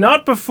inning, but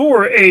not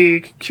before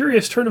a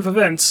curious turn of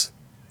events,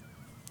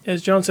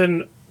 as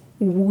Johnson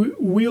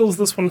wheels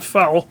this one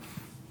foul.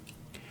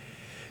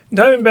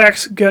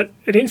 Diamondbacks got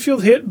an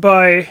infield hit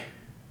by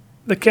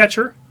the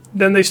catcher.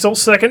 Then they stole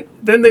second.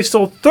 Then they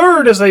stole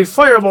third as a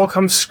fireball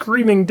comes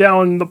screaming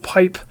down the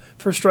pipe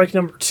for strike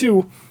number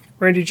 2.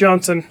 Randy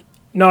Johnson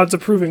nods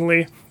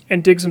approvingly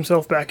and digs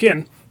himself back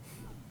in.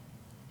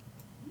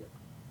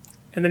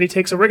 And then he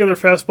takes a regular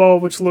fastball,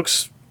 which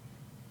looks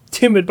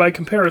timid by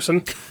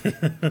comparison,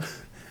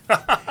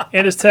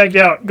 and is tagged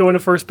out going to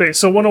first base.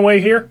 So 1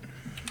 away here.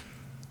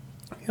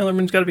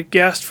 Hellerman's got to be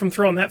gassed from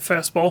throwing that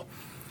fastball.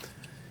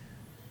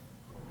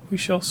 We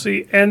shall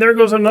see. And there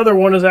goes another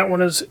one, as that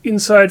one is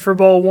inside for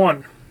ball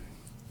 1.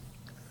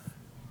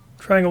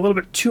 Trying a little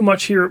bit too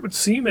much here, it would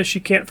seem, as she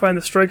can't find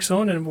the strike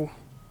zone and will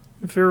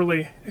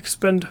verily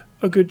expend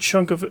a good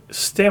chunk of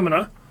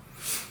stamina,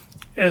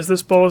 as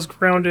this ball is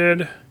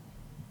grounded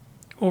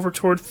over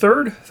toward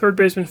third. Third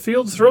baseman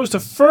Fields throws to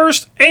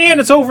first, and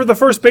it's over the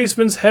first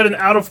baseman's head and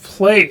out of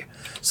play.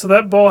 So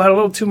that ball had a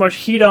little too much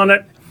heat on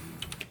it,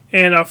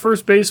 and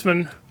first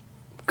baseman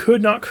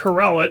could not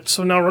corral it.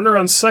 So now runner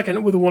on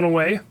second with 1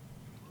 away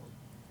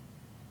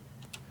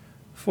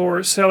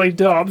for Sally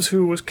Dobbs,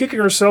 who was kicking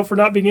herself for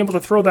not being able to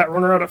throw that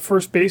runner out at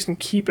first base and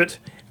keep it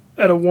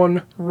at a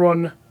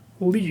 1-run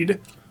lead.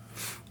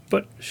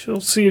 But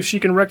she'll see if she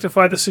can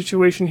rectify the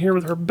situation here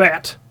with her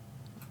bat.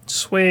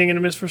 Swaying and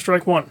a miss for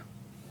strike 1.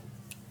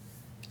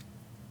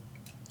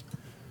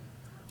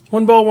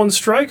 1 ball, 1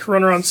 strike.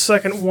 Runner on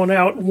second, 1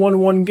 out.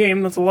 1-1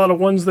 game. That's a lot of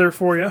ones there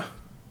for you.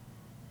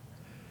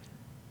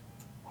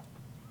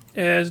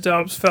 As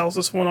Dobbs fouls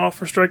this one off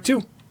for strike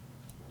 2.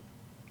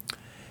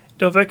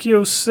 Del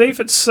Vecchio safe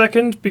at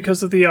second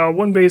because of the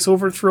 1 base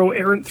overthrow,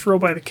 errant throw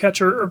by the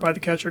catcher, by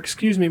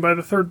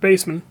the third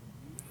baseman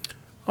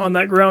on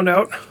that ground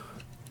out.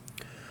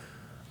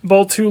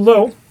 Ball 2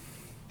 low.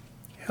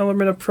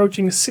 Hellerman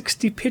approaching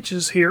 60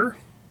 pitches here.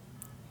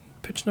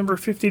 Pitch number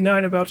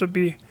 59 about to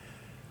be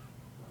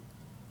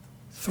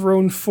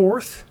thrown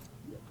forth,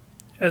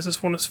 as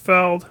this one is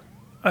fouled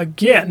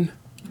again.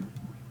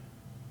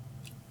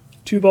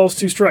 2 balls,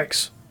 2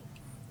 strikes.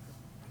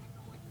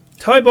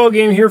 Tie ball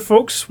game here,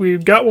 folks.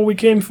 We've got what we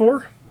came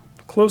for.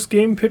 Close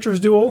game, pitcher's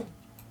duel.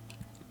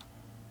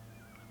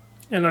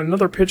 And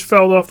another pitch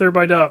fouled off there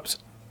by Dobbs.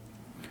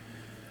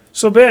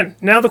 So, Ben,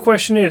 now the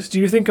question is, do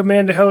you think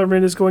Amanda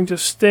Hellerman is going to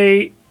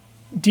stay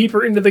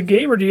deeper into the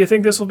game, or do you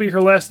think this will be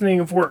her last inning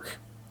of work?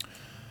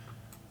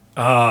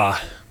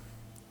 That's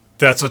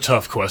a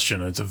tough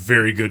question. It's a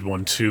very good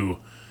one, too.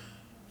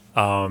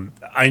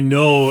 I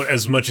know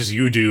as much as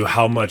you do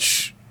how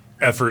much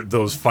effort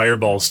those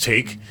fireballs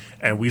take,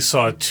 and we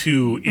saw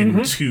 2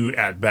 in 2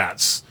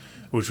 at-bats,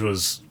 which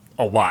was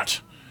a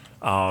lot.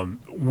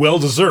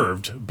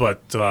 Well-deserved,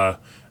 but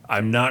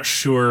I'm not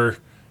sure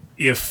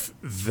if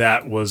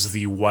that was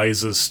the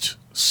wisest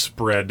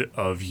spread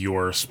of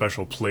your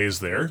special plays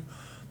there,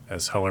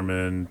 as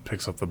Hellerman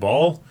picks up the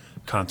ball,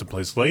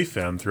 contemplates life,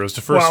 and throws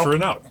to first for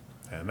an out.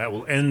 And that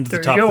will end the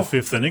top of the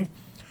 5th inning.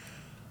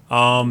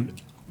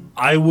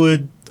 I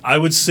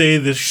would say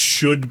this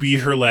should be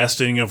her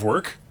last inning of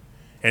work.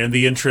 And in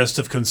the interest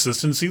of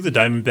consistency, the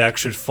Diamondbacks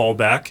should fall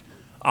back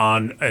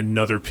on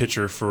another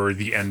pitcher for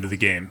the end of the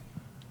game.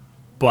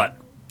 But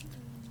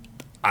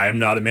I am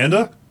not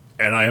Amanda,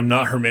 and I am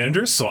not her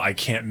manager, so I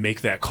can't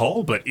make that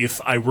call. But if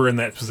I were in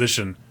that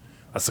position,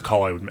 that's the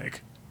call I would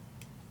make.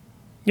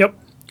 Yep.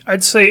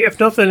 I'd say, if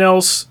nothing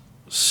else,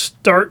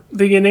 start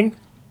the inning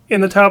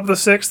in the top of the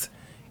 6th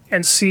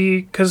and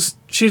see, because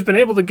she's been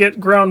able to get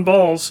ground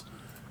balls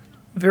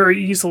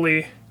very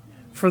easily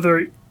for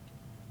the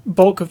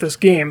bulk of this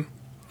game,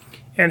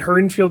 and her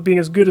infield being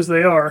as good as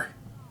they are,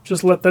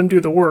 just let them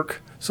do the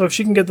work. So if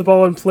she can get the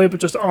ball in play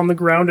but just on the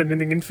ground and in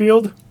the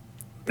infield,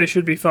 they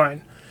should be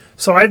fine.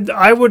 So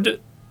I would,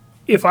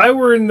 if I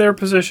were in their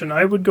position,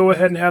 I would go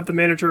ahead and have the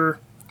manager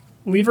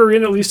leave her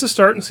in at least to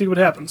start and see what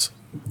happens.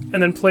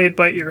 And then play it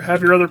by ear.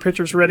 Have your other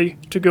pitchers ready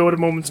to go at a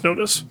moment's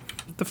notice.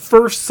 The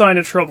first sign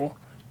of trouble,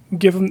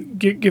 give them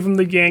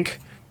the yank,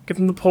 give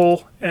them the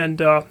pull,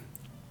 and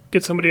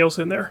get somebody else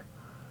in there.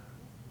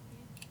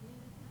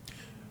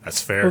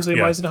 That's fair. Jose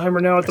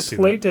Meisenheimer now at the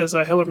plate as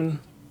Hellerman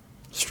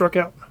struck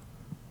out.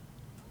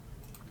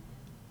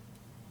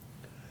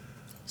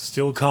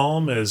 Still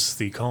calm as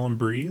the calm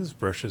breeze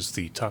brushes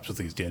the tops of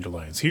these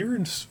dandelions here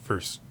in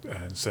first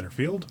and center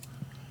field.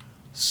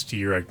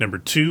 Steerack number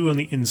 2 on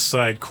the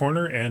inside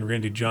corner, and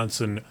Randy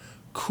Johnson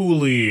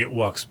coolly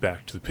walks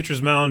back to the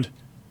pitcher's mound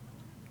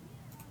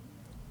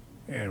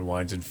and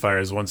winds and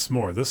fires once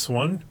more. This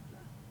one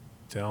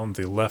down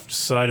the left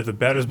side of the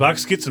batter's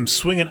box, gets him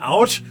swinging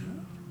out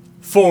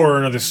for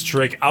another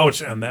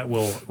strikeout, and that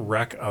will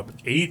rack up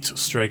 8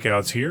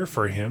 strikeouts here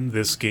for him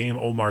this game.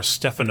 Omar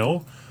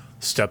Stefano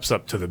steps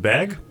up to the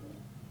bag.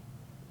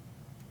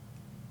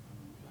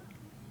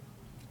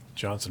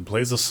 Johnson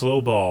plays a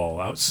slow ball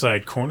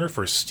outside corner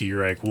for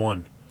Steerack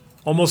 1,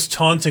 almost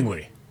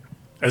tauntingly,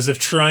 as if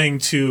trying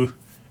to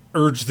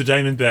urge the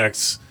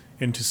Diamondbacks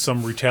into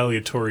some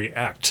retaliatory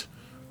act,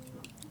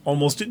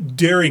 almost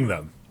daring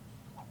them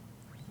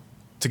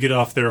to get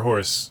off their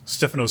horse.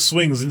 Stefano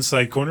swings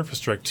inside corner for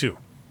strike 2.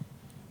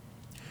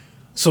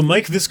 So,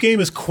 Mike, this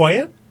game is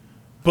quiet,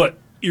 but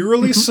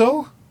eerily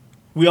so.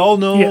 We all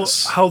know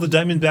how the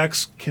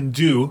Diamondbacks can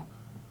do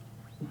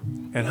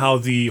and how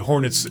the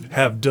Hornets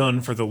have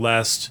done for the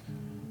last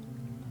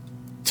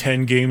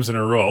 10 games in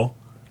a row.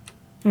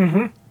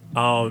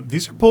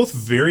 These are both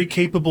very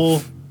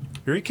capable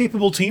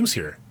teams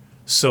here.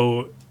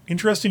 So,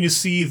 interesting to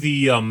see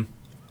the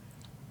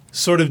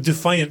sort of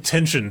defiant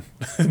tension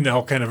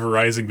now kind of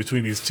arising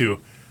between these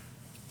two.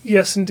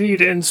 Yes, indeed.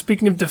 And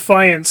speaking of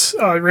defiance,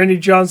 Randy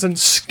Johnson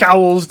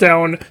scowls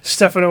down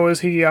Stefano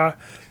as he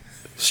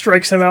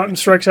strikes him out and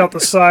strikes out the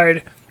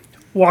side,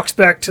 walks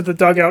back to the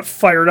dugout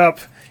fired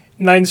up.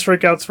 9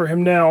 strikeouts for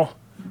him now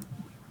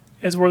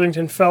as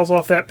Worthington fouls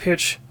off that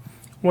pitch.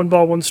 1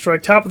 ball, 1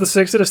 strike. Top of the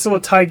 6th. It is still a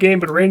tie game,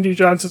 but Randy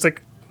Johnson's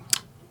like,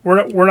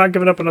 we're not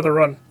giving up another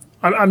run.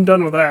 I'm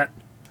done with that.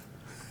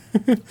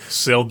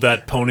 Sailed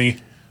that pony.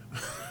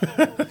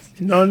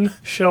 None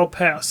shall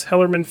pass.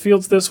 Hellerman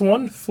fields this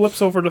one,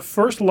 flips over to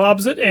first,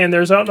 lobs it, and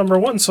there's out number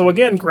 1. So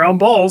again, ground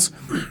balls.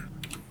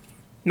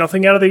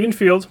 Nothing out of the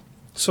infield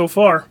so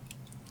far.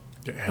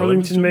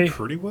 Hellerman's doing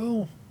pretty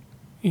well.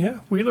 Yeah,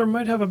 Wheeler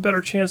might have a better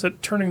chance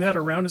at turning that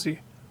around as he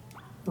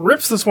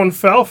rips this one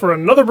foul for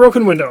another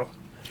broken window.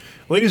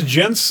 Ladies and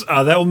gents,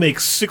 that will make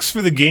 6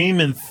 for the game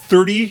and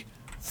 30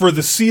 for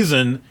the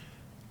season.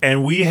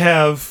 And we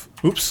have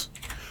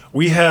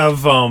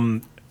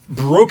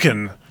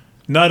broken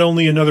not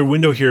only another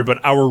window here, but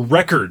our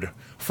record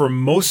for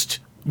most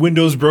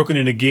windows broken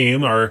in a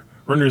game. Our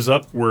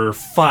runners-up were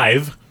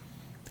 5.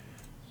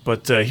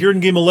 But here in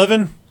Game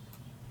 11,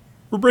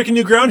 we're breaking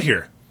new ground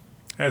here.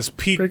 As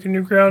Pete breaking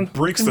new ground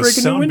breaks the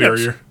sound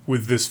barrier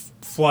with this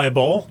fly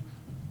ball.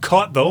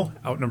 Caught, though,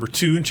 out number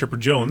 2, and Chipper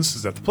Jones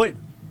is at the plate.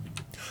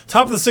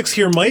 Top of the 6th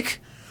here, Mike.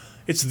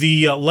 It's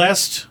the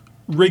last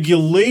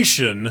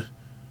regulation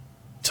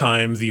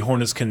time the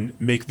Hornets can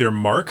make their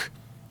mark,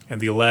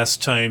 and the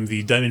last time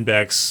the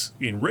Diamondbacks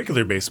in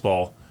regular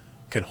baseball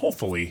can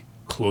hopefully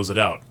close it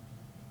out.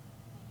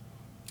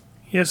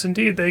 Yes,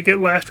 indeed. They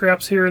get last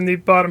wraps here in the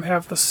bottom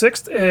half of the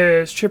 6th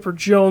as Chipper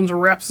Jones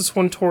wraps this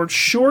one towards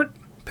short.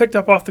 Picked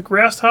up off the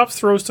grass tops,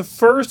 throws to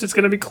first. It's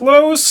going to be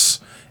close,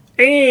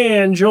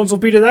 and Jones will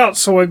beat it out.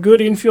 So a good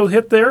infield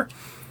hit there.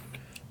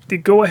 The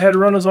go-ahead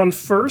run is on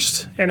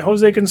first, and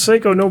Jose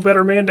Canseco, no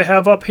better man to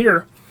have up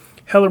here.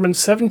 Hellerman,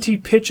 70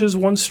 pitches,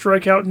 1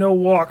 strikeout, no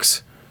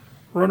walks.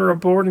 Runner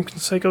aboard, and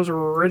Canseco's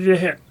ready to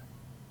hit.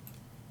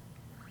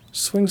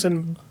 Swings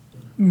and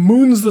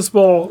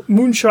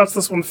moonshots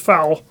this one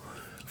foul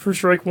for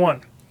strike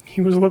 1.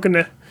 He was looking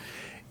to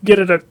get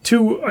it a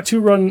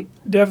two-run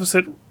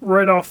deficit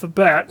right off the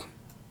bat.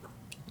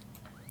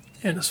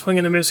 And a swing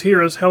and a miss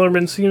here as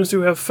Hellerman seems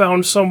to have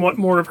found somewhat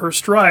more of her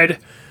stride.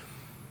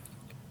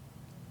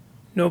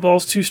 No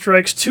balls, 2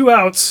 strikes, 2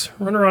 outs.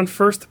 Runner on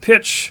first, the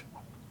pitch.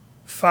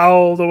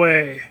 Fouled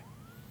away.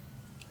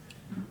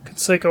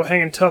 Canseco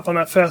hanging tough on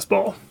that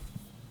fastball.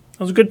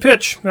 That was a good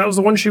pitch. That was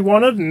the one she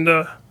wanted, and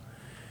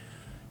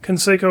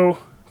Canseco,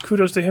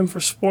 kudos to him for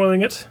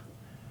spoiling it.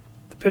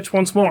 The pitch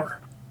once more.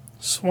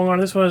 Swung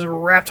on this one is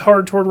wrapped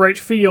hard toward right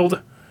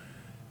field.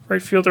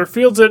 Right fielder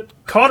fields it,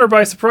 caught her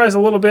by surprise a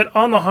little bit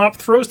on the hop,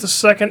 throws to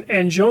second,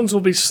 and Jones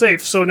will be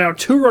safe. So now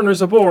 2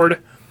 runners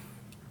aboard.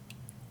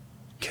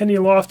 Kenny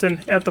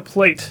Lofton at the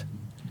plate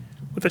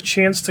with a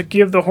chance to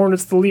give the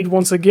Hornets the lead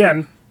once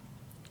again.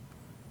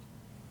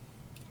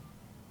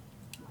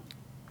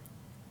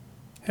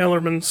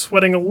 Hellerman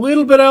sweating a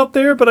little bit out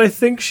there, but I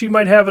think she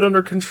might have it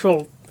under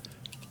control.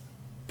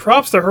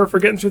 Props to her for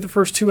getting through the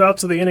first 2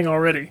 outs of the inning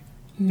already.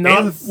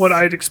 Not what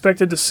I'd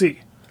expected to see.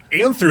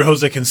 And through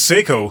Jose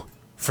Canseco,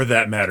 for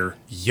that matter.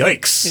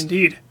 Yikes.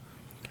 Indeed.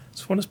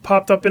 This one has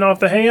popped up and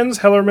off the hands.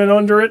 Hellerman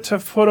under it to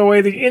put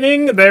away the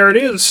inning. There it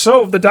is.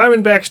 So the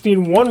Diamondbacks need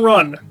 1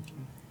 run.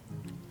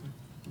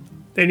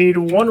 They need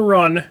 1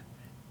 run,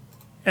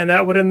 and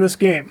that would end this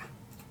game.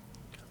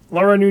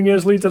 Laura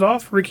Nunez leads it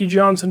off. Ricky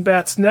Johnson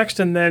bats next,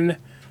 and then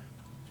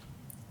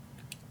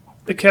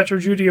the catcher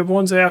Judy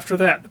Abunza after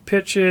that. The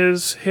pitch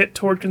is hit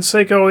toward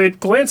Canseco.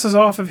 It glances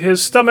off of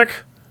his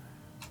stomach.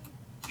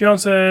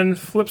 Johnson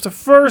flips to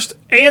first,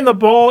 and the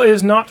ball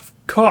is not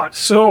caught.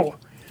 So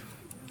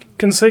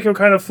Canseco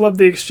kind of flubbed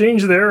the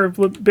exchange there, a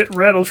bit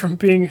rattled from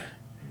being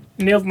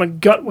nailed in the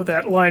gut with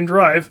that line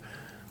drive.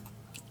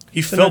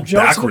 He fell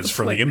backwards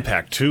from the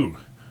impact, too.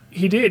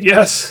 He did,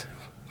 yes.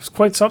 It was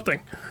quite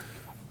something.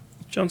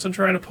 Johnson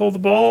trying to pull the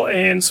ball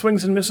and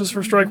swings and misses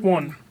for strike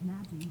 1.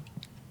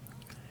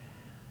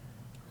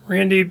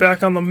 Randy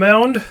back on the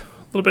mound, a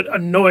little bit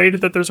annoyed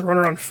that there's a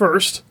runner on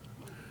first.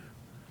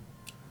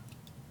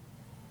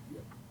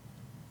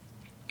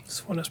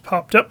 This one has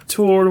popped up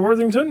toward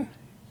Worthington.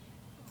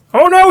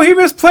 Oh no, he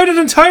misplayed it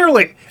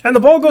entirely! And the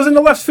ball goes into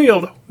left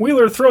field.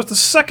 Wheeler throws to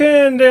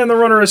second, and the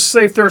runner is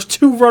safe. There's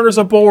 2 runners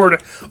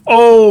aboard.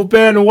 Oh,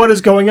 Ben, what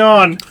is going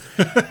on?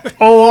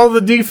 All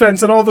the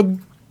defense and all the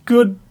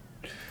good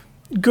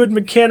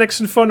mechanics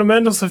and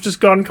fundamentals have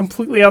just gone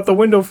completely out the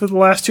window for the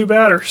last 2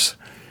 batters.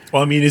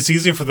 Well, I mean, it's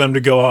easy for them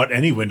to go out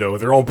any window.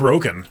 They're all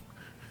broken.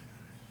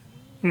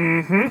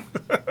 Mm-hmm.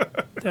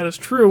 That is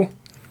true.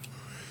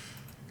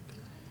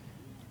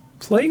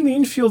 Playing the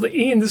infield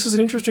in, this is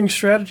an interesting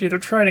strategy. They're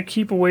trying to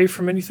keep away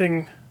from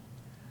anything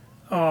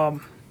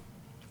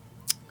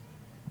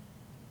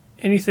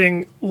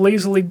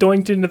lazily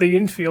doinked into the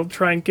infield,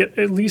 try and get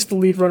at least the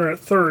lead runner at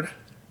third.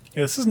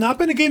 Yeah, this has not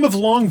been a game of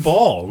long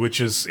ball, which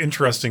is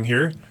interesting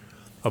here.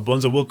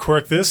 Abunza will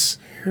correct this.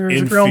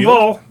 Here's a ground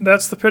ball.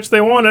 That's the pitch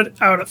they wanted.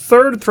 Out at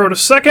third, throw to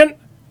second.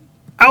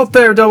 Out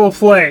there, double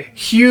play.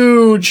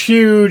 Huge,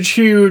 huge,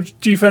 huge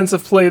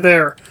defensive play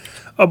there.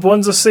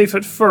 Abunza safe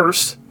at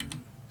first.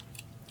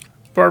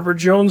 Barbara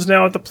Jones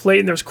now at the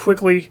plate, and there's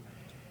quickly,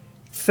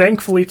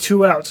 thankfully,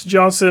 2 outs.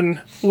 Johnson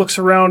looks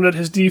around at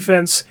his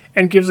defense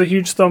and gives a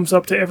huge thumbs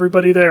up to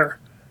everybody there.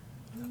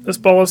 This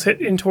ball is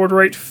hit in toward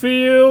right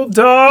field.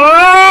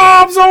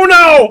 Dobbs! Oh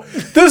no!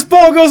 This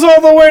ball goes all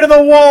the way to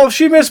the wall.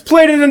 She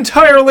misplayed it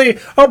entirely.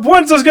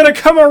 Abunza's going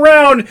to come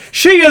around.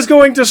 She is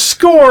going to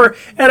score,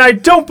 and I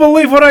don't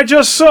believe what I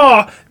just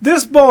saw.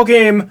 This ball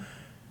game,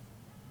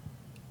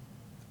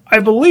 I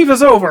believe,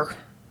 is over.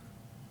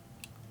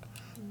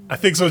 I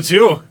think so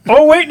too.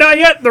 Oh, wait, not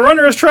yet. The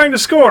runner is trying to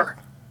score.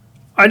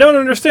 I don't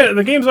understand it.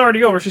 The game's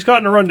already over. She's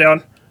caught in a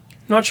rundown.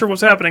 Not sure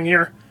what's happening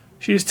here.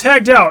 She's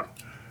tagged out.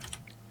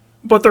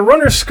 But the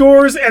runner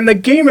scores, and the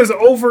game is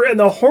over, and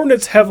the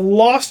Hornets have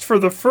lost for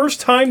the first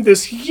time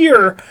this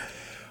year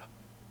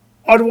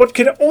on what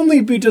can only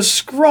be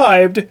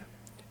described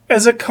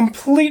as a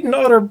complete and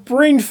utter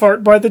brain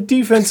fart by the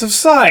defensive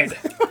side.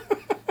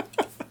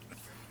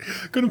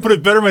 Couldn't put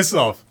it better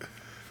myself.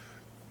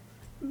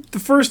 The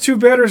first 2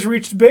 batters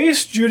reached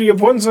base. Judy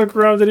Abunza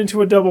grounded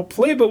into a double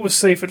play, but was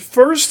safe at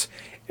first.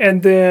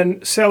 And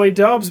then Sally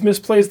Dobbs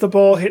misplays the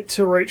ball, hit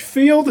to right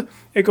field.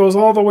 It goes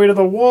all the way to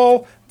the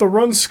wall. The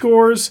run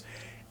scores,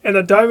 and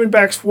the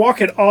Diamondbacks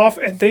walk it off,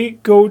 and they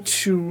go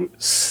to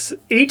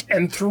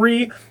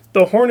 8-3.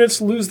 The Hornets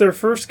lose their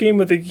first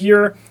game of the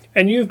year,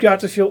 and you've got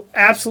to feel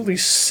absolutely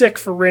sick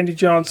for Randy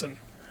Johnson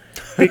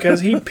because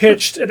he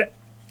pitched an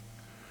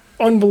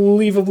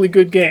unbelievably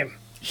good game.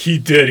 He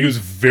did. He was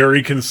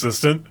very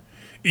consistent.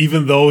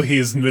 Even though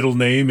his middle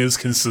name is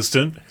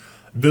consistent,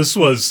 this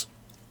was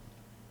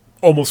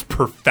almost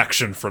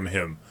perfection from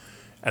him.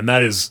 And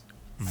that is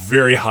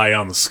very high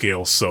on the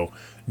scale. So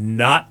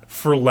not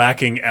for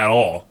lacking at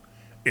all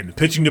in the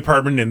pitching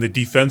department and the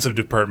defensive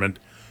department,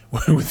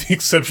 with the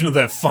exception of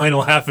that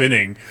final half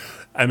inning.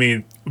 I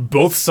mean,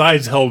 both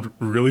sides held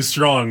really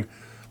strong,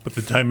 but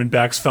the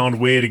Diamondbacks found a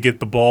way to get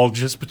the ball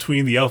just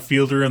between the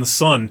outfielder and the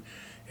sun,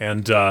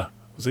 and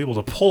was able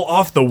to pull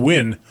off the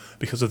win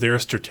because of their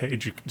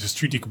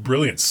strategic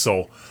brilliance.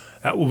 So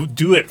that will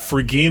do it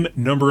for game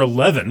number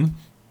 11.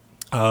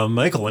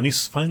 Michael, any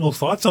final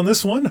thoughts on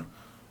this one?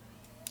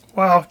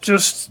 Wow,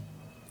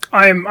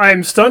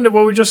 I'm stunned at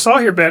what we just saw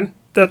here, Ben.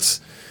 That's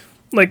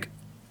like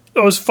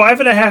those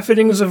 5.5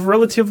 innings of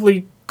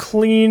relatively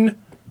clean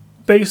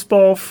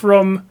baseball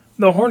from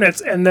the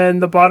Hornets, and then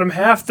the bottom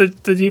half, the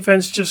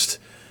defense just,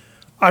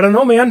 I don't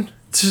know, man.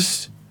 It's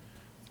just,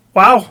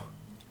 wow.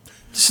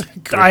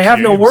 I have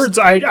no words.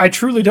 I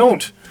truly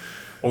don't.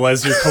 Well,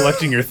 as you're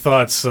collecting your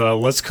thoughts,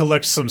 let's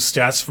collect some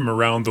stats from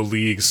around the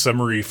league.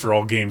 Summary for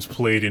all games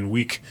played in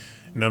week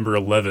number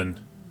 11.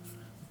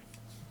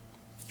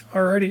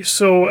 Alrighty,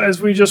 so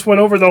as we just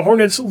went over, the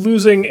Hornets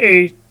losing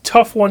a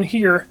tough one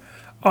here.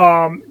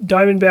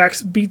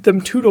 Diamondbacks beat them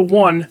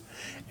 2-1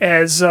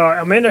 as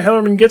Amanda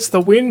Hellerman gets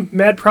the win.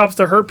 Mad props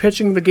to her,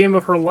 pitching the game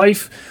of her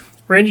life.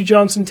 Randy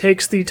Johnson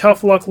takes the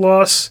tough luck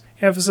loss,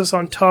 emphasis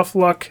on tough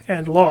luck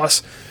and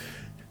loss.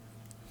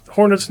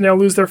 Hornets now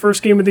lose their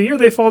first game of the year.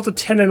 They fall to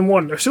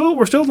 10-1.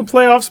 We're still in the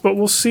playoffs, but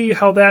we'll see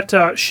how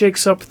that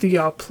shakes up the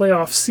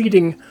playoff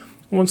seeding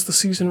once the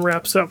season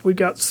wraps up. We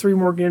got 3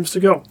 more games to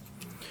go.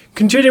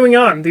 Continuing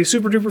on, the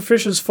Super Duper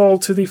Fishes fall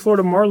to the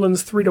Florida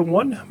Marlins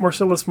 3-1.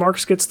 Marcellus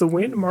Marks gets the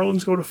win.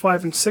 Marlins go to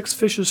 5-6.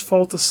 Fishes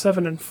fall to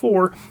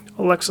 7-4.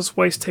 Alexis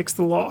Weiss takes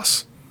the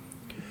loss.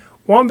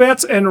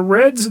 Wombats and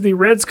Reds. The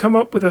Reds come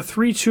up with a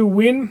 3-2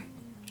 win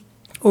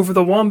over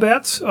the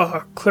Wombats.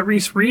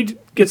 Clarice Reed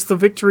gets the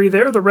victory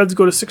there. The Reds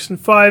go to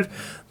 6-5.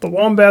 The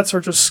Wombats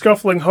are just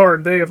scuffling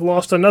hard. They have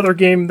lost another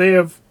game. They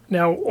have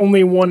now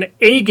only won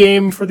a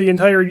game for the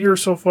entire year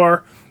so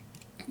far.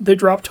 They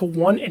drop to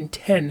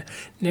 1-10.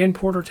 Nan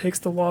Porter takes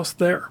the loss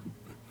there.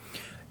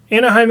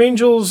 Anaheim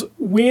Angels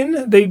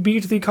win. They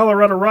beat the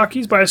Colorado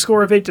Rockies by a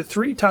score of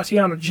 8-3.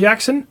 Tatiana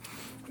Jackson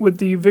with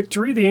the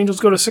victory. The Angels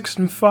go to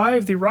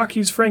 6-5. The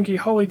Rockies' Frankie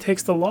Hawley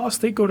takes the loss.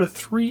 They go to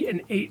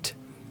 3-8.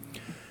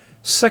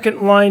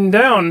 Second line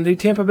down, the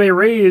Tampa Bay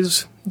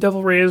Rays,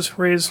 Devil Rays,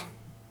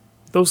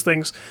 those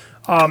things,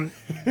 come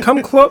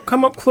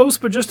up close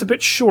but just a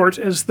bit short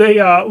as they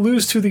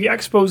lose to the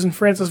Expos and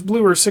Francis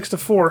Bluer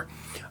 6-4.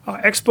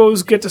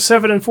 Expos get to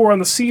 7-4 on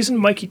the season.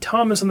 Mikey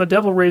Thomas and the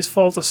Devil Rays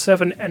fall to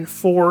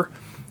 7-4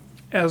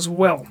 as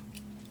well.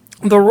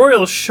 The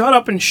Royals shut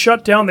up and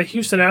shut down the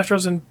Houston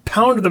Astros and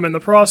pounded them in the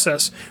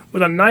process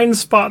with a 9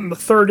 spot in the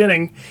third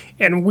inning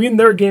and win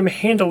their game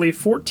handily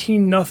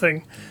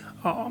 14-0.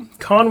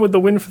 Kahn with the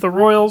win for the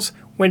Royals.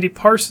 Wendy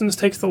Parsons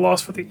takes the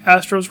loss for the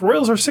Astros.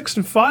 Royals are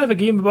 6-5, a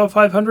game above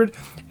 500.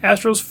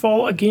 Astros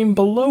fall a game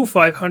below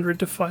 500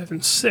 to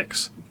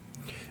 5-6.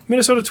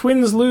 Minnesota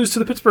Twins lose to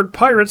the Pittsburgh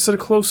Pirates at a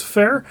close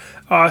affair.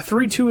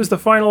 3-2 is the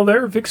final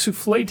there. Vic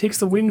Soufflé takes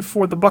the win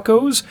for the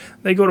Buccos.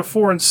 They go to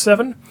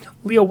 4-7.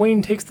 Leah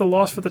Wayne takes the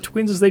loss for the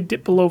Twins as they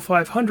dip below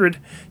 500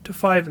 to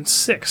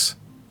 5-6.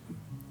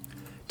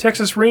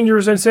 Texas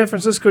Rangers and San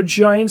Francisco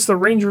Giants. The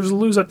Rangers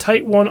lose a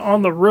tight one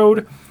on the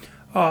road.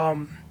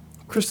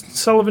 Kristen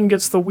Sullivan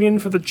gets the win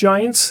for the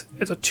Giants.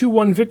 It's a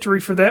 2-1 victory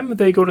for them.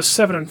 They go to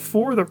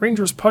 7-4. The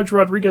Rangers' Pudge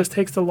Rodriguez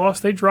takes the loss.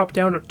 They drop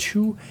down to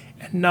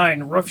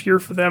 2-9. Rough year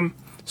for them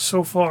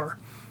so far.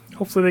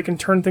 Hopefully they can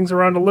turn things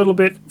around a little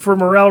bit for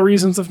morale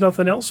reasons, if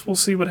nothing else. We'll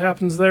see what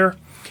happens there.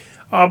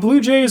 Blue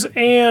Jays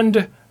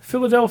and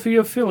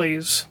Philadelphia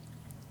Phillies.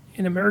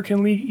 An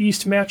American League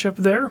East matchup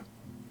there.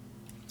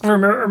 Or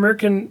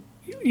American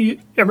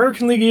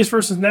League East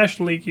versus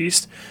National League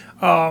East.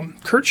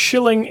 Kurt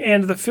Schilling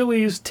and the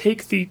Phillies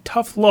take the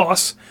tough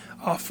loss,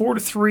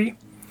 4-3.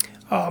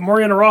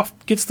 Mariana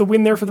Roth gets the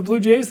win there for the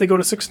Blue Jays. They go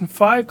to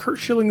 6-5. Kurt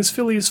Schilling's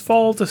Phillies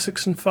fall to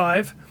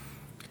 6-5.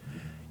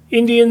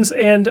 Indians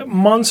and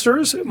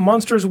Monsters.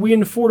 Monsters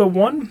win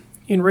 4-1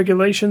 in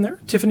regulation there.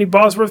 Tiffany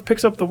Bosworth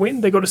picks up the win.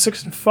 They go to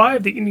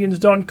 6-5. The Indians'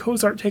 Don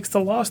Cozart takes the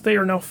loss. They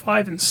are now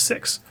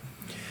 5-6.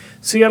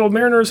 Seattle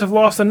Mariners have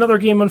lost another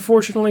game,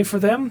 unfortunately for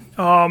them.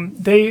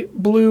 They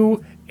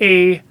blew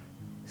a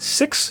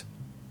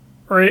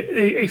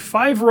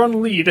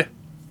 5-run lead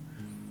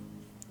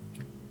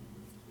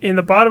in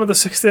the bottom of the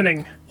 6th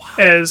inning. Wow.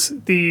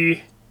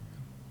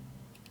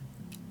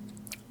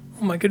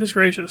 Oh my goodness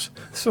gracious.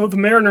 So the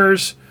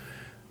Mariners,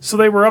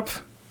 they were up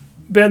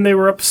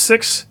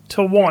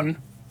 6-1,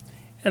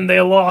 and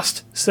they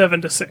lost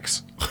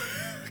 7-6.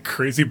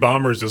 Crazy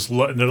Bombers just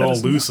letting it all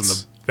loose in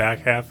the back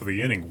half of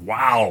the inning.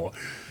 Wow.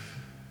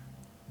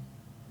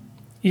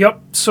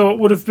 Yep. So it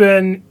would have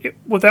been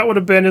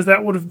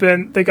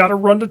they got a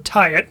run to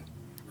tie it,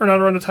 or not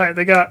a run to tie it.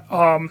 They got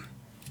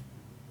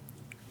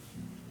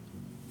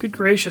good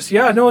gracious.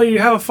 Yeah. No, you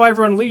have a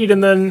 5-run lead,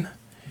 and then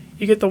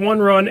you get the 1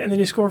 run, and then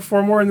you score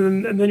 4 more,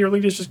 and then your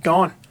lead is just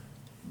gone.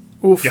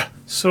 Oof. Yeah.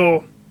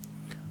 So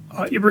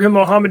Ibrahim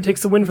Mohammed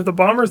takes the win for the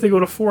Bombers. They go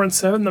to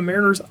 4-7. The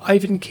Mariners'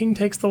 Ivan King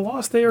takes the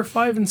loss. They are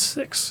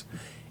 5-6.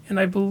 and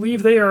I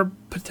believe they are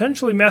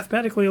potentially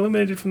mathematically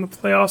eliminated from the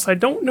playoffs. I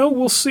don't know.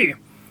 We'll see.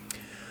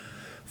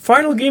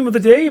 Final game of the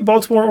day,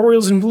 Baltimore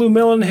Orioles and Blue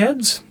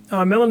Melonheads.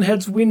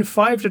 Melonheads win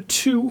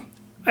 5-2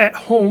 at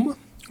home.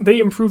 They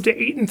improved to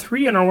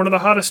 8-3 and are one of the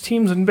hottest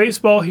teams in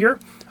baseball here.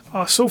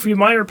 Sophie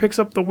Meyer picks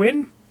up the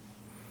win,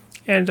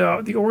 and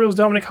the Orioles'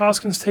 Dominic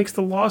Hoskins takes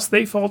the loss.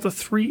 They fall to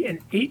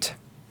 3-8.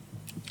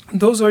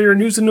 Those are your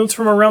news and notes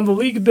from around the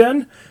league,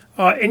 Ben.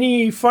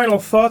 Any final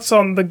thoughts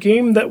on the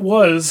game that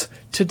was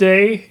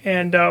today,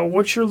 and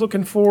what you're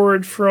looking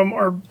forward from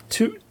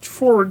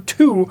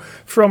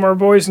from our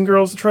boys and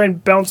girls to try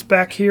and bounce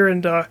back here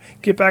and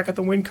get back at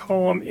the win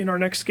column in our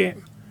next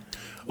game?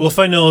 Well, if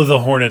I know the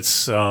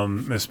Hornets,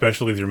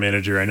 especially their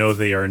manager, I know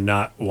they are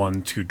not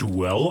one to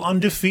dwell on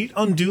defeat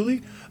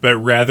unduly, but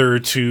rather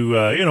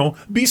to,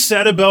 be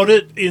sad about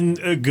it in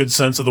a good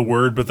sense of the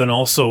word, but then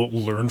also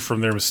learn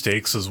from their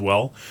mistakes as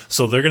well.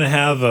 So they're going to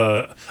have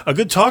a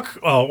good talk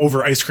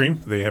over ice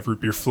cream. They have root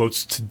beer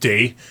floats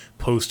today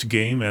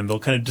post-game, and they'll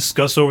kind of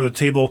discuss over the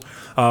table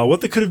what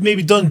they could have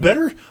maybe done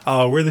better,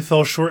 where they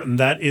fell short, and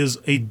that is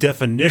a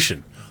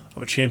definition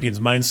of a champion's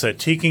mindset,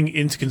 taking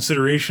into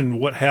consideration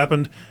what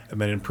happened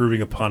and then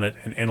improving upon it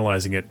and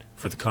analyzing it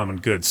for the common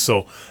good.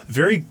 So,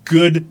 very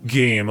good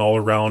game all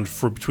around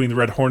for between the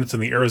Red Hornets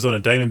and the Arizona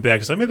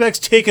Diamondbacks.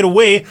 Diamondbacks take it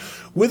away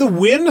with a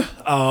win.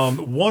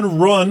 One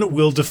run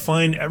will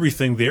define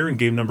everything there in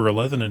game number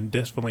 11, and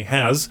definitely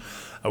has.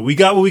 We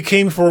got what we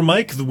came for,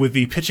 Mike, with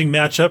the pitching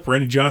matchup,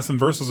 Randy Johnson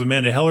versus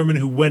Amanda Hellerman,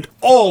 who went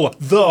all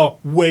the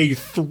way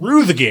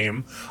through the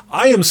game.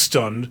 I am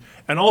stunned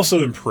and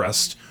also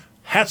impressed.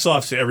 Hats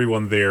off to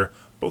everyone there.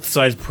 Both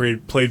sides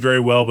played very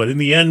well, but in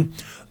the end,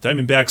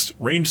 Diamondbacks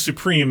reigned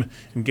supreme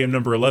in game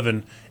number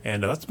 11.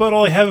 And that's about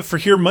all I have for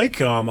here, Mike.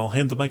 I'll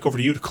hand the mic over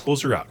to you to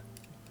close her out.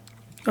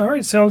 All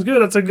right, sounds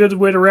good. That's a good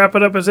way to wrap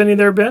it up as any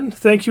there, Ben.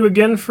 Thank you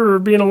again for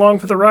being along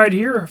for the ride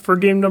here for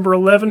game number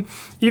 11.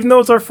 Even though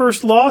it's our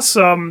first loss,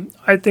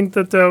 I think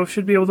that we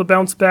should be able to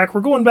bounce back.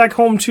 We're going back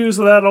home, too,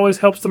 so that always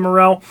helps the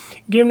morale.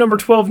 Game number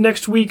 12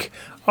 next week.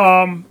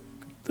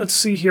 Let's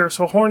see here.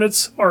 So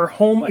Hornets are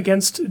home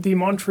against the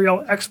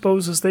Montreal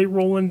Expos as they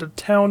roll into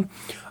town.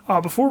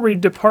 Before we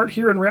depart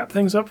here and wrap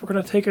things up, we're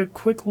going to take a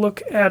quick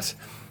look at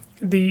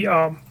the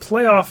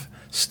playoff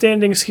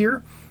standings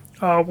here.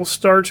 We'll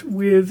start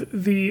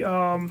with the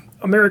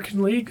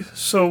American League.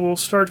 So we'll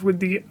start with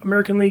the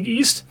American League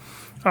East.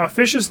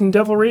 Fishes and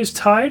Devil Rays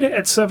tied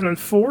at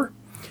 7-4.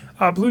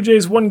 Blue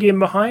Jays one game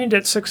behind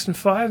at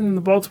 6-5, and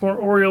the Baltimore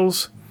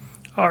Orioles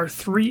are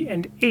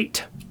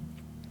 3-8.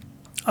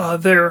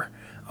 They're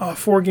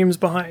 4 games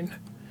behind.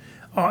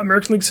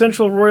 American League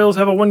Central, Royals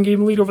have a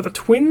 1-game lead over the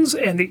Twins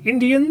and the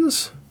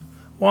Indians.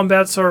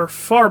 Wombats are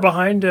far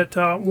behind at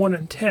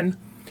 1-10.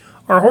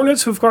 Our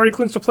Hornets, who've already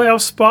clinched a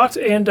playoff spot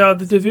and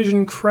the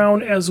division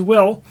crown as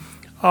well.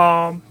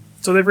 So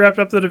they've wrapped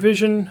up the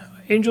division.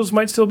 Angels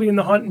might still be in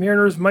the hunt.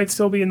 Mariners might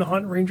still be in the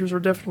hunt. Rangers are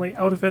definitely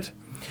out of it.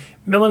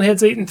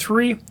 Melonheads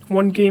 8-3,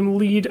 1-game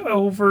lead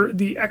over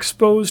the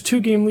Expos,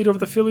 2-game lead over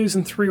the Phillies,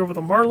 and 3 over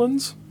the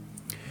Marlins.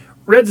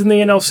 Reds in the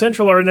NL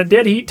Central are in a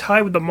dead heat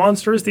tie with the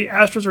Monsters. The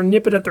Astros are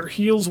nipping at their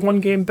heels, 1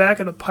 game back,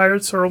 and the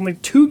Pirates are only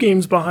 2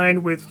 games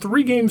behind with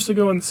 3 games to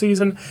go in the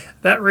season.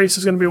 That race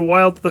is going to be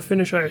wild to the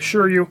finish, I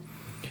assure you.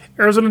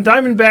 Arizona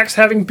Diamondbacks,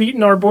 having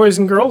beaten our boys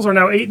and girls, are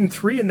now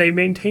 8-3, and they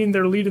maintain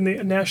their lead in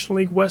the National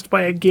League West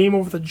by a game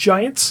over the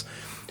Giants.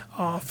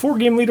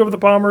 4-game lead over the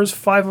Bombers,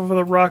 5 over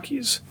the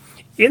Rockies.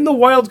 In the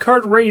wild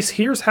card race,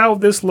 here's how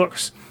this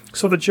looks.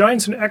 So the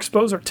Giants and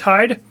Expos are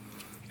tied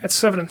at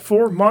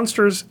 7-4.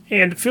 Monsters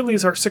and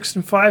Phillies are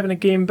 6-5 and a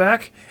game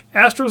back.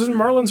 Astros and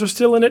Marlins are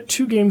still in it,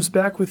 2 games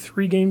back with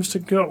 3 games to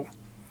go.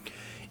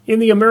 In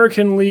the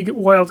American League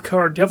wild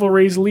card, Devil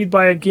Rays lead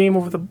by a game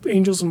over the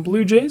Angels and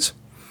Blue Jays.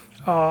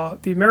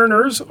 The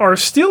Mariners are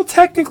still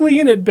technically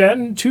in it,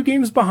 Ben, 2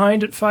 games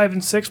behind at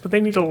 5-6, but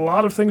they need a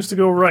lot of things to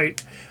go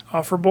right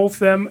for both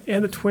them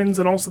and the Twins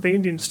and also the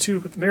Indians too.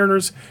 But the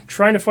Mariners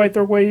trying to fight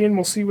their way in.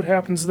 We'll see what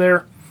happens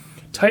there.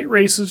 Tight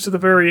races to the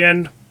very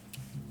end.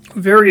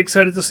 Very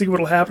excited to see what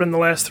will happen in the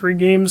last 3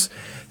 games.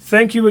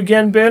 Thank you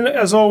again, Ben.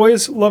 As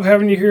always, love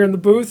having you here in the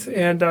booth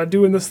and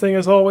doing this thing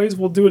as always.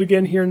 We'll do it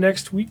again here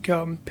next week,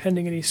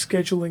 pending any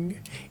scheduling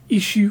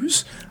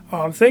issues.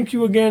 Thank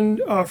you again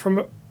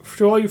to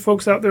all you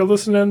folks out there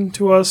listening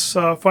to us.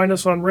 Find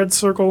us on Red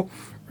Circle,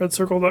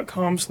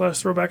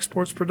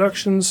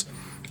 redcircle.com/throwbacksportsproductions.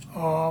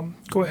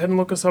 Go ahead and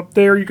look us up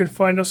there. You can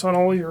find us on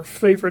all your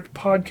favorite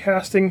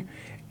podcasting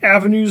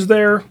avenues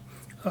there.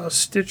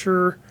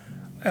 Stitcher,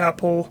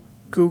 Apple,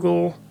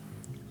 Google.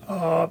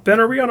 Ben,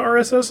 are we on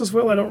RSS as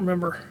well? I don't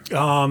remember.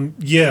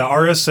 Yeah,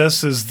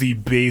 RSS is the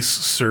base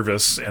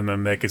service, and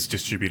then that gets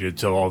distributed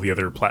to all the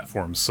other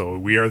platforms. So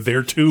we are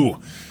there too.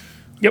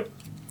 Yep.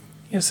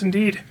 Yes,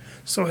 indeed.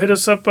 So hit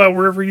us up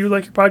wherever you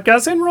like your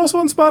podcasts, and we're also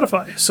on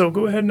Spotify. So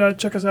go ahead and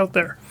check us out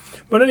there.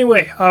 But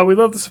anyway, we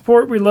love the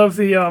support. We love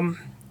the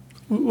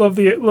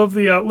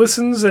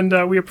listens,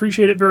 and we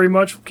appreciate it very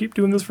much. We'll keep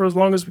doing this for as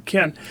long as we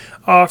can.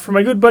 For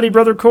my good buddy,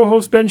 brother,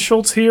 co-host Ben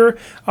Schultz here,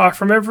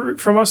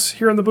 from us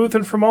here in the booth,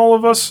 and from all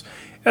of us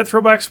at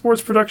Throwback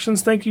Sports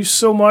Productions. Thank you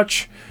so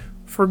much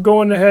for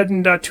going ahead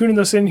and tuning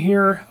us in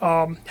here.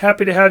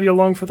 Happy to have you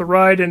along for the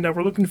ride, and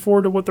we're looking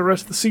forward to what the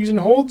rest of the season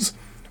holds.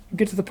 We'll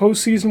get to the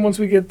postseason once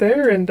we get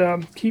there,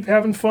 and keep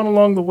having fun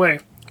along the way.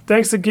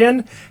 Thanks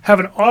again.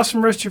 Have an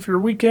awesome rest of your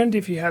weekend.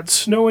 If you had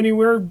snow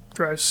anywhere,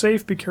 drive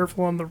safe. Be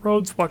careful on the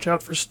roads. Watch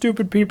out for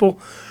stupid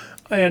people.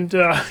 And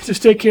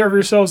just take care of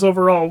yourselves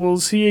overall. We'll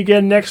see you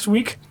again next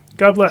week.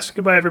 God bless.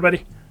 Goodbye,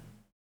 everybody.